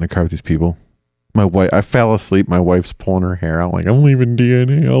like got in the car with these people. My wife, I fell asleep. My wife's pulling her hair out. Like I'm leaving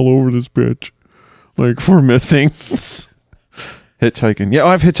DNA all over this bitch. Like we're missing. Hitchhiking. Yeah,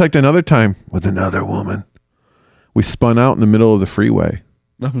 I've hitchhiked another time with another woman. We spun out in the middle of the freeway.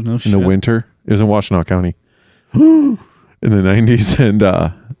 That was no shit. In the winter. It was in Washtenaw County. In the 90s. And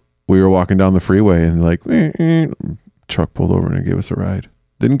we were walking down the freeway and like, truck pulled over and gave us a ride.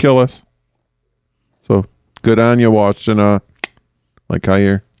 Didn't kill us. So good on you, Washtenaw. Like how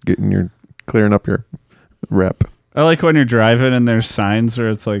you're clearing up your rep. I like when you're driving and there's signs where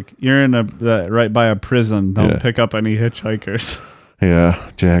it's like, you're in right by a prison. Don't pick up any hitchhikers. Yeah,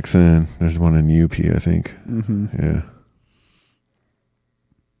 Jackson. There's one in UP, I think. Mm-hmm.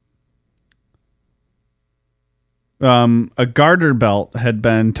 Yeah. A garter belt had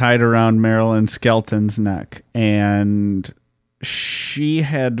been tied around Marilyn Skelton's neck, and she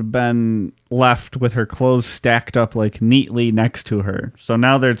had been left with her clothes stacked up like neatly next to her. So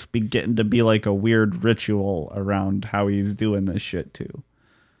now there's getting to be like a weird ritual around how he's doing this shit too.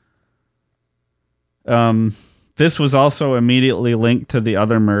 This was also immediately linked to the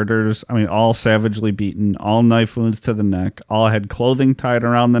other murders. I mean, all savagely beaten, all knife wounds to the neck, all had clothing tied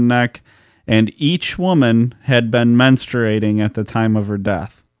around the neck, and each woman had been menstruating at the time of her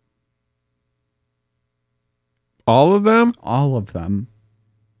death. All of them? All of them.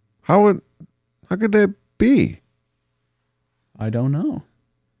 How could that be? I don't know.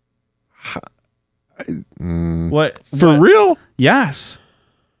 What? Real? Yes.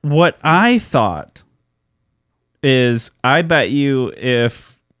 What I thought is, I bet you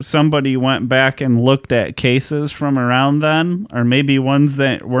if somebody went back and looked at cases from around then, or maybe ones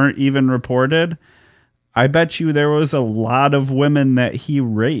that weren't even reported, I bet you there was a lot of women that he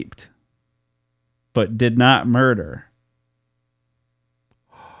raped but did not murder.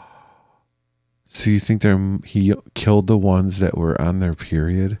 So you think he killed the ones that were on their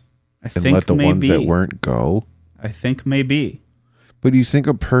period and let the ones that weren't go? I think maybe. But do you think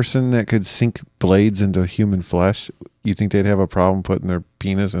a person that could sink blades into human flesh, you think they'd have a problem putting their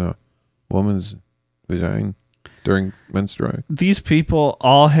penis in a woman's vagina during menstruation? These people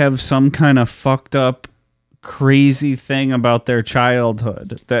all have some kind of fucked up, crazy thing about their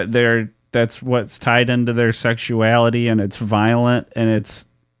childhood that's what's tied into their sexuality, and it's violent and it's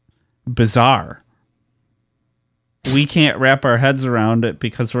bizarre. We can't wrap our heads around it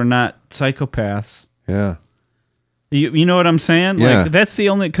because we're not psychopaths. Yeah. You know what I'm saying? Yeah. Like, that's the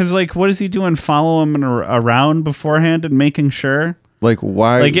only, because like, what is he doing? Follow him around beforehand and making sure? Like,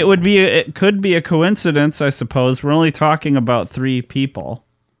 why? Like, it could be a coincidence, I suppose. We're only talking about 3 people.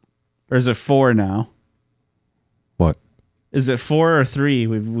 Or is it 4 now? What? Is it 4 or 3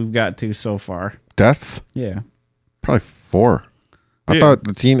 we've got to so far? Deaths? Yeah. Probably 4. I thought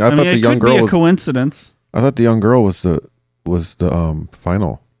the young girl was a coincidence. I thought the young girl was the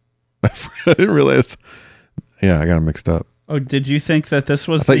final. I didn't realize. Yeah, I got them mixed up. Oh, did you think that this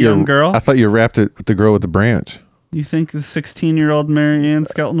was the young girl? I thought you wrapped it with the girl with the branch. You think the 16-year-old Mary Ann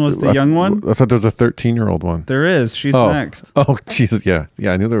Skelton was the young one? I thought there was a 13-year-old one. There is. She's next. Oh, Jesus. Yeah.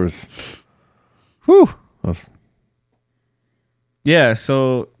 Yeah, I knew there was. Whew. Yeah,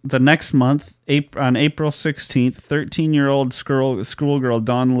 so the next month, on April 16th, 13-year-old schoolgirl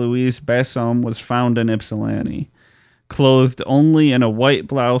Dawn Louise Bassom was found in Ypsilanti, clothed only in a white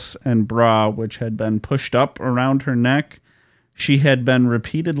blouse and bra, which had been pushed up around her neck. She had been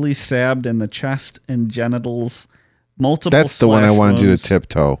repeatedly stabbed in the chest and genitals, multiple That's the one I wanted you to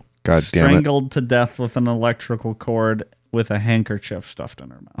tiptoe. God damn it. Strangled to death with an electrical cord with a handkerchief stuffed in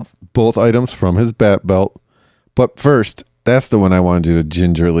her mouth. Both items from his bat belt. But first, that's the one I wanted you to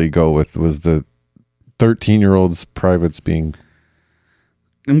gingerly go with, was the 13-year-old's privates being...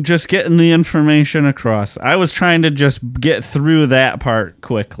 I'm just getting the information across. I was trying to just get through that part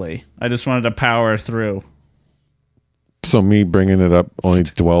quickly. I just wanted to power through. So me bringing it up only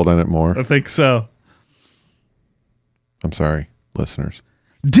dwelled on it more? I think so. I'm sorry, listeners.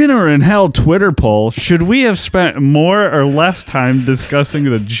 Dinner in Hell Twitter poll. Should we have spent more or less time discussing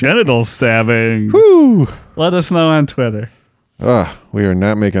the genital stabbings? Woo! Let us know on Twitter. We are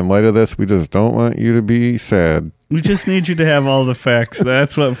not making light of this. We just don't want you to be sad. We just need you to have all the facts.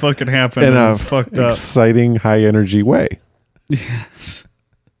 That's what fucking happened. In a fucked up, exciting, high-energy way. Yes.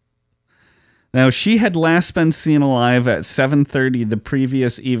 Now, she had last been seen alive at 7:30 the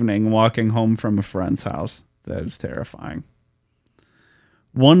previous evening walking home from a friend's house. That is terrifying.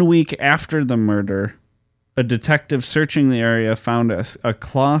 1 week after the murder, a detective searching the area found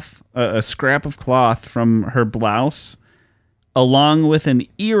a scrap of cloth from her blouse, along with an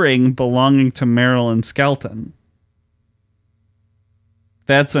earring belonging to Marilyn Skelton.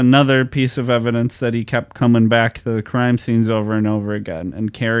 That's another piece of evidence that he kept coming back to the crime scenes over and over again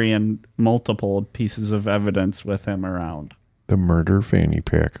and carrying multiple pieces of evidence with him around. The murder fanny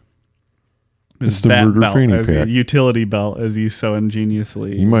pack. It's the murder fanny pack. Utility belt, as you so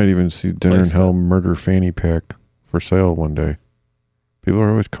ingeniously. You might even see Dinner in Hell murder fanny pack for sale one day. People are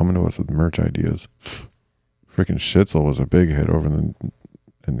always coming to us with merch ideas. Freaking Schitzel was a big hit over in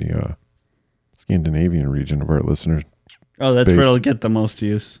the Scandinavian region of our listeners. Oh, that's where it'll get the most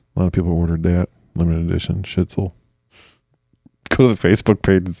use. A lot of people ordered that. Limited edition Schitzel. Go to the Facebook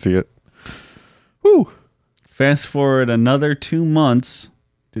page and see it. Woo! Fast forward another 2 months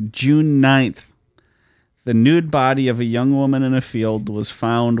to June 9th. The nude body of a young woman in a field was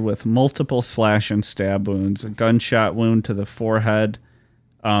found with multiple slash and stab wounds, a gunshot wound to the forehead,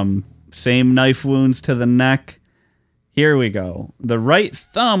 same knife wounds to the neck. Here we go. The right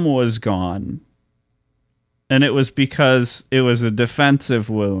thumb was gone. And it was because it was a defensive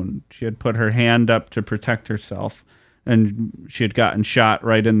wound. She had put her hand up to protect herself, and she had gotten shot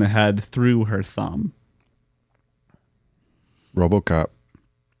right in the head through her thumb. RoboCop.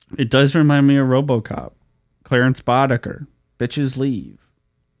 It does remind me of RoboCop. Clarence Boddicker. Bitches leave.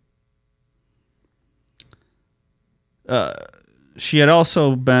 She had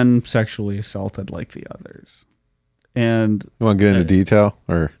also been sexually assaulted like the others. And you want to get into detail?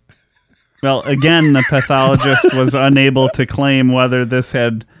 Or... Well, again, the pathologist was unable to claim whether this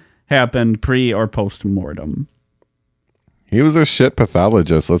had happened pre or post-mortem. He was a shit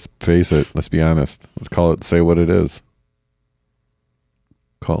pathologist. Let's face it. Let's be honest. Let's call it, say what it is.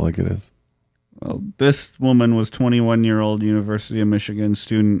 Call it like it is. Well, this woman was 21-year-old University of Michigan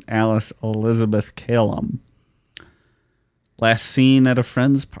student Alice Elizabeth Calum. Last seen at a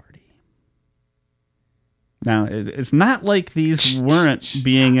friend's party. Now, it's not like these weren't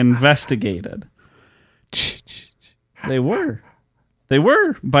being investigated. They were. They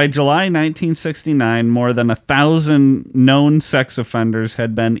were. By July 1969, more than 1,000 known sex offenders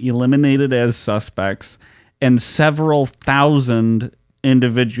had been eliminated as suspects, and several thousand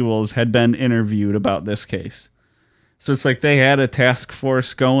individuals had been interviewed about this case. So it's like they had a task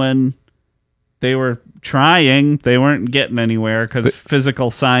force going. They were trying. They weren't getting anywhere because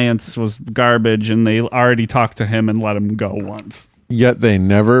physical science was garbage, and they already talked to him and let him go once. Yet they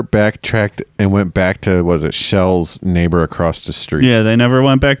never backtracked and went back to, was it Shell's neighbor across the street? Yeah, they never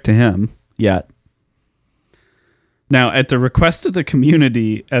went back to him yet. Now, at the request of the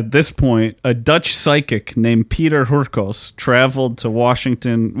community, at this point, a Dutch psychic named Peter Hurkos traveled to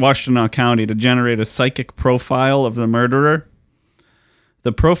Washtenaw County to generate a psychic profile of the murderer.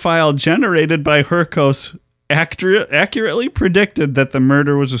 The profile generated by Hurkos accurately predicted that the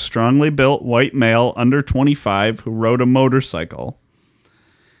murderer was a strongly built white male under 25 who rode a motorcycle.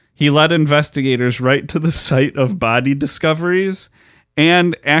 He led investigators right to the site of body discoveries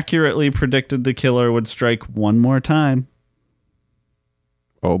and accurately predicted the killer would strike one more time.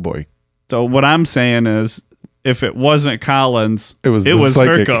 Oh, boy. So what I'm saying is, if it wasn't Collins, it was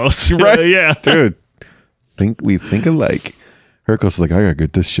psychic. Hurkos. Right? Yeah. Dude, we think alike. Hurkos is like, I gotta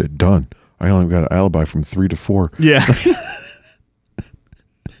get this shit done. I only got an alibi from 3 to 4. Yeah.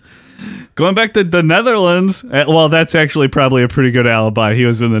 Going back to the Netherlands, well, that's actually probably a pretty good alibi. He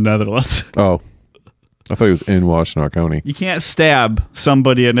was in the Netherlands. Oh. I thought he was in Washtenaw County. You can't stab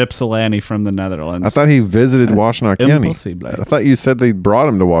somebody in Ypsilanti from the Netherlands. I thought he visited Washtenaw County. Impossible. I thought you said they brought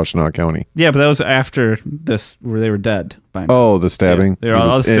him to Washtenaw County. Yeah, but that was after this, where they were dead by now. Oh, the stabbing? Yeah,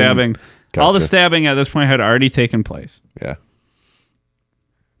 all the stabbing. Gotcha. All the stabbing at this point had already taken place. Yeah.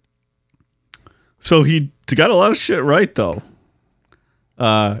 So he got a lot of shit right, though.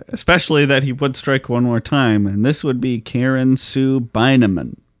 Especially that he would strike one more time, and this would be Karen Sue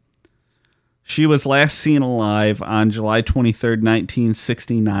Beineman. She was last seen alive on July 23rd,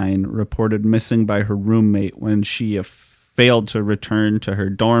 1969, reported missing by her roommate when she failed to return to her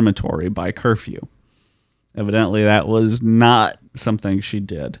dormitory by curfew. Evidently, that was not something she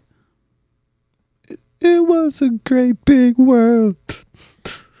did. It was a great big world.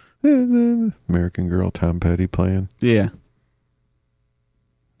 American Girl, Tom Petty playing. Yeah.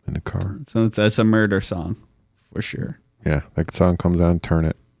 In the car. So that's a murder song, for sure. Yeah, that song comes on, turn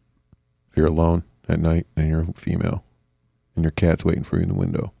it. If you're alone at night and you're a female and your cat's waiting for you in the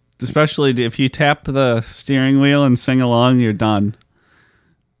window. Especially if you tap the steering wheel and sing along, you're done.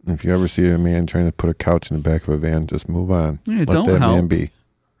 If you ever see a man trying to put a couch in the back of a van, just move on. Yeah, Let don't that help. man be.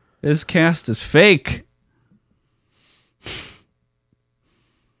 His cast is fake.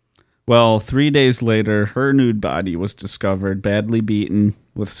 Well, 3 days later, her nude body was discovered, badly beaten,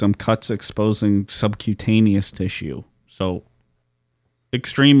 with some cuts exposing subcutaneous tissue. So,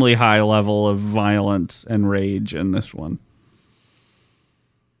 extremely high level of violence and rage in this one.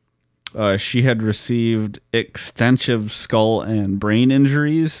 She had received extensive skull and brain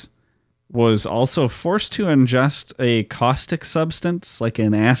injuries, was also forced to ingest a caustic substance, like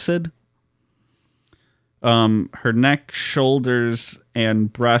an acid. Her neck, shoulders,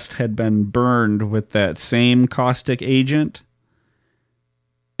 and breast had been burned with that same caustic agent.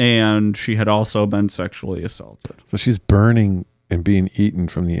 And she had also been sexually assaulted. So she's burning and being eaten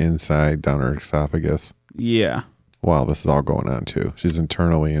from the inside down her esophagus. Yeah. Wow, this is all going on too. She's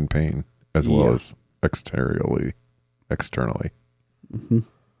internally in pain as well as externally. Mm-hmm.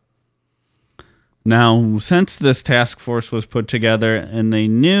 Now, since this task force was put together and they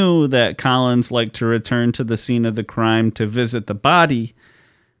knew that Collins liked to return to the scene of the crime to visit the body,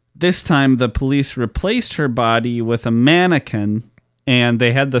 this time the police replaced her body with a mannequin, and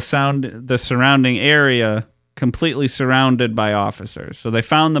they had the surrounding area completely surrounded by officers. So they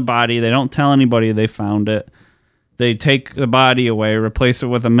found the body. They don't tell anybody they found it. They take the body away, replace it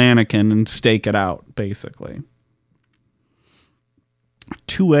with a mannequin, and stake it out, basically.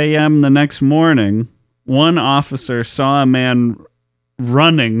 2 a.m. the next morning, one officer saw a man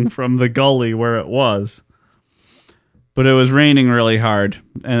running from the gully where it was. But it was raining really hard,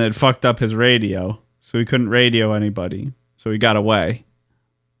 and it fucked up his radio, so he couldn't radio anybody. So he got away.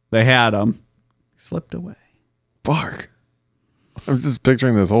 They had him. He slipped away. Fuck. I'm just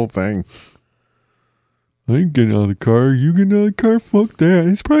picturing this whole thing. I ain't getting out of the car. You getting out of the car? Fuck that.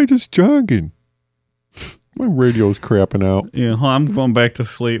 He's probably just jogging. My radio's crapping out. Yeah, well, I'm going back to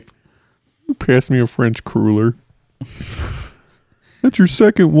sleep. You passed me a French cruller. That's your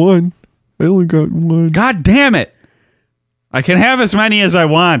second one. I only got one. God damn it. I can have as many as I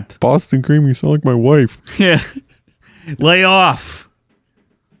want. Boston cream, you sound like my wife. Yeah. Lay off.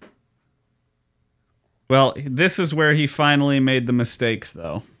 Well, this is where he finally made the mistakes,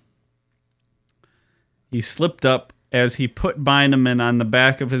 though. He slipped up as he put Beineman on the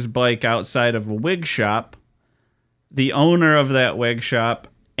back of his bike outside of a wig shop. The owner of that wig shop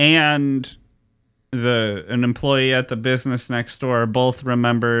and an employee at the business next door both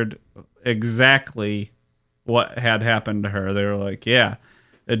remembered exactly what had happened to her. They were like, yeah,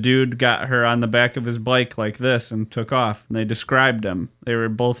 a dude got her on the back of his bike like this and took off. And they described him. They were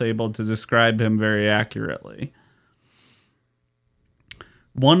both able to describe him very accurately.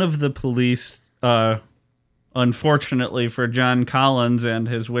 One of the police, unfortunately for John Collins and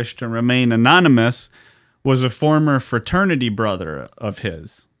his wish to remain anonymous, was a former fraternity brother of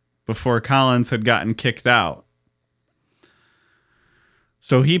his before Collins had gotten kicked out.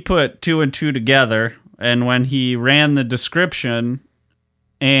 So he put 2 and 2 together, and when he ran the description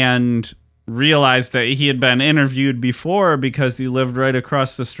and realized that he had been interviewed before because he lived right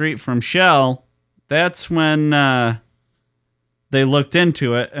across the street from Shell, that's when they looked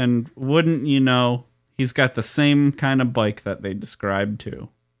into it, and wouldn't you know, he's got the same kind of bike that they described too.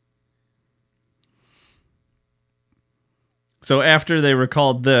 So after they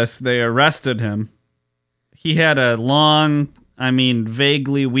recalled this, they arrested him. He had a long,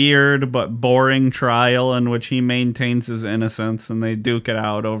 vaguely weird but boring trial in which he maintains his innocence, and they duke it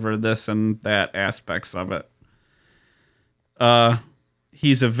out over this and that aspects of it.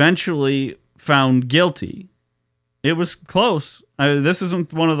 He's eventually found guilty. It was close. This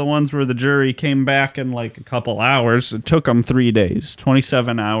isn't one of the ones where the jury came back in like a couple hours. It took them 3 days,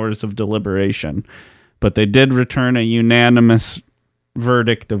 27 hours of deliberation. But they did return a unanimous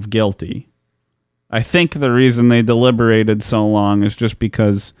verdict of guilty. I think the reason they deliberated so long is just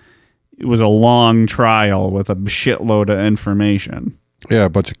because it was a long trial with a shitload of information. Yeah, a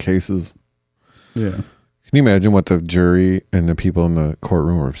bunch of cases. Yeah. Can you imagine what the jury and the people in the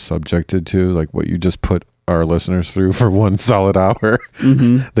courtroom were subjected to? Like what you just put our listeners through for 1 solid hour.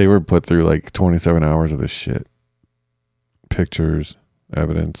 Mm-hmm. They were put through like 27 hours of this shit. Pictures,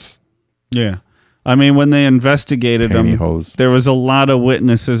 evidence. Yeah. When they investigated him, there was a lot of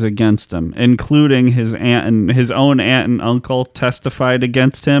witnesses against him, including his aunt and his own aunt and uncle testified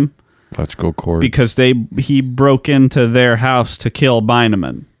against him. Electrical cords. Because he broke into their house to kill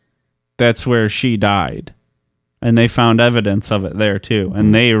Beineman. That's where she died. And they found evidence of it there too.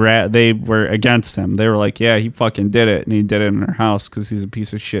 And they were against him. They were like, yeah, he fucking did it. And he did it in her house because he's a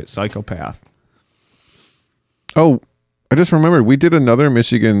piece of shit psychopath. Oh, I just remembered we did another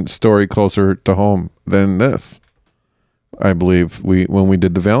Michigan story closer to home than this. I believe when we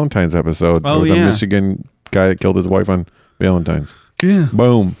did the Valentine's episode. Oh, it was a Michigan guy that killed his wife on Valentine's. Yeah.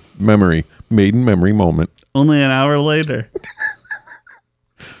 Boom. Memory. Maiden memory moment. Only an hour later.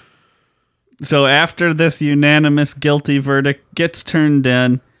 So after this unanimous guilty verdict gets turned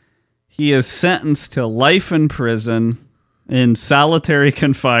in, he is sentenced to life in prison in solitary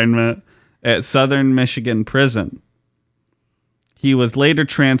confinement at Southern Michigan Prison. He was later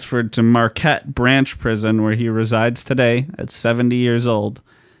transferred to Marquette Branch Prison, where he resides today at 70 years old.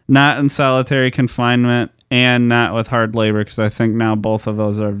 Not in solitary confinement and not with hard labor, because I think now both of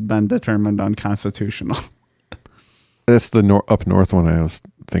those have been determined unconstitutional. That's the up north one I was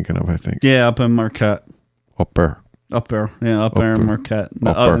thinking of, I think. Yeah, up in Marquette. Up there. Up there. Yeah, up there in Marquette.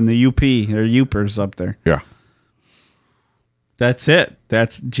 Up In the UP. They're Upers up there. Yeah. That's it.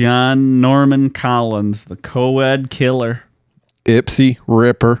 That's John Norman Collins, the co-ed killer. Ypsi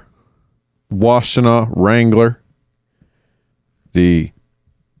Ripper, Washtenaw Wrangler, the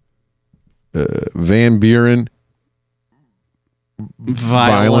Van Buren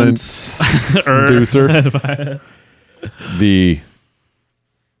violence seducer, the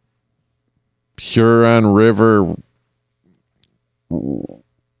Huron River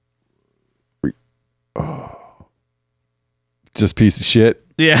just piece of shit.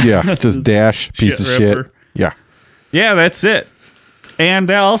 Yeah, just dash piece of shit. Yeah. Yeah, that's it. And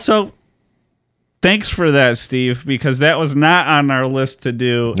also, thanks for that, Steve, because that was not on our list to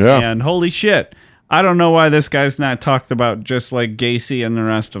do. Yeah. And holy shit, I don't know why this guy's not talked about just like Gacy and the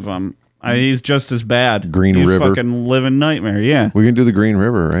rest of them. He's just as bad. Green River. Fucking living nightmare, yeah. We can do the Green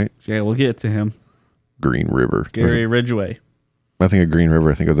River, right? Yeah, we'll get to him. Green River. Gary Ridgway. I think of Green River.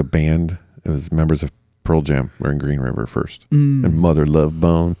 I think of the band. It was members of Pearl Jam were in Green River first. And Mother Love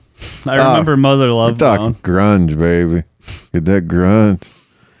Bone. I remember Mother Love Bone. Grunge, baby. Get that grunge.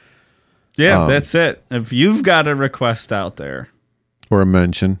 Yeah, that's it. If you've got a request out there. Or a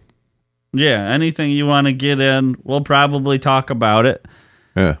mention. Yeah, anything you want to get in, we'll probably talk about it.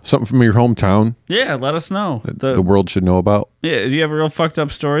 Yeah, something from your hometown. Yeah, let us know. The world should know about. Yeah, do you have a real fucked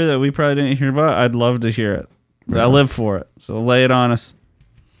up story that we probably didn't hear about? I'd love to hear it. I live for it, so lay it on us.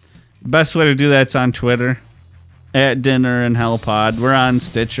 Best way to do that's on Twitter, at Dinner and Hell Pod. We're on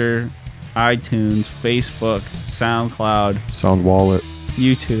Stitcher, iTunes, Facebook, SoundCloud, Sound Wallet,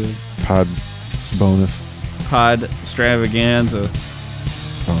 YouTube, Pod Bonus, Pod Extravaganza,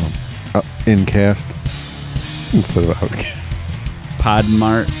 Incast instead of Outcast, Pod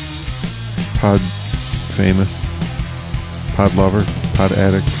Mart, Pod Famous, Pod Lover, Pod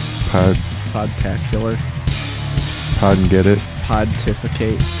Addict, Podtacular, Pod and Get It,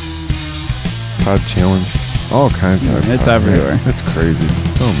 Podtificate, Pod Challenge, all kinds of. It's everywhere. It's crazy.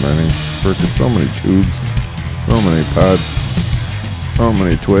 So many. Freaking so many tubes, so many pods, so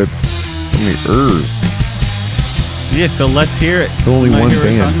many twits, so many Yeah, so let's hear it. Only one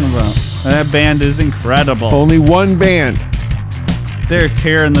band. That band is incredible. Only one band. They're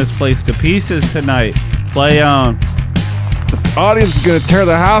tearing this place to pieces tonight. Play on. This audience is gonna tear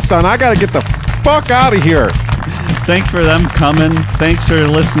the house down. I gotta get the fuck out of here. Thanks for them coming. Thanks for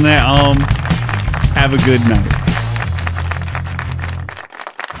listening at home. Have a good night.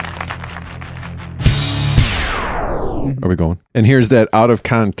 Are we going? And here's that out of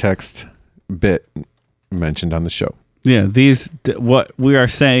context bit mentioned on the show. Yeah, what we are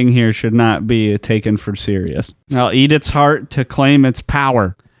saying here should not be taken for serious. I'll eat its heart to claim its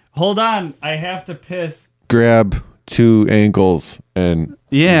power. Hold on, I have to piss. Grab two ankles and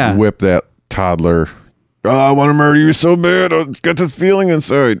whip that toddler. Oh, I want to murder you so bad. It's got this feeling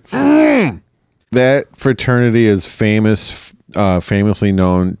inside. That fraternity is famously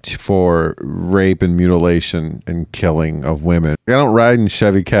known for rape and mutilation and killing of women. I don't ride in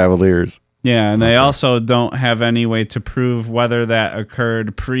Chevy Cavaliers. Yeah, and they also don't have any way to prove whether that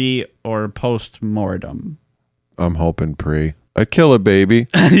occurred pre or post mortem. I'm hoping pre. I'd kill a baby.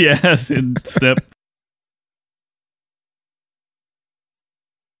 Yes, and snip.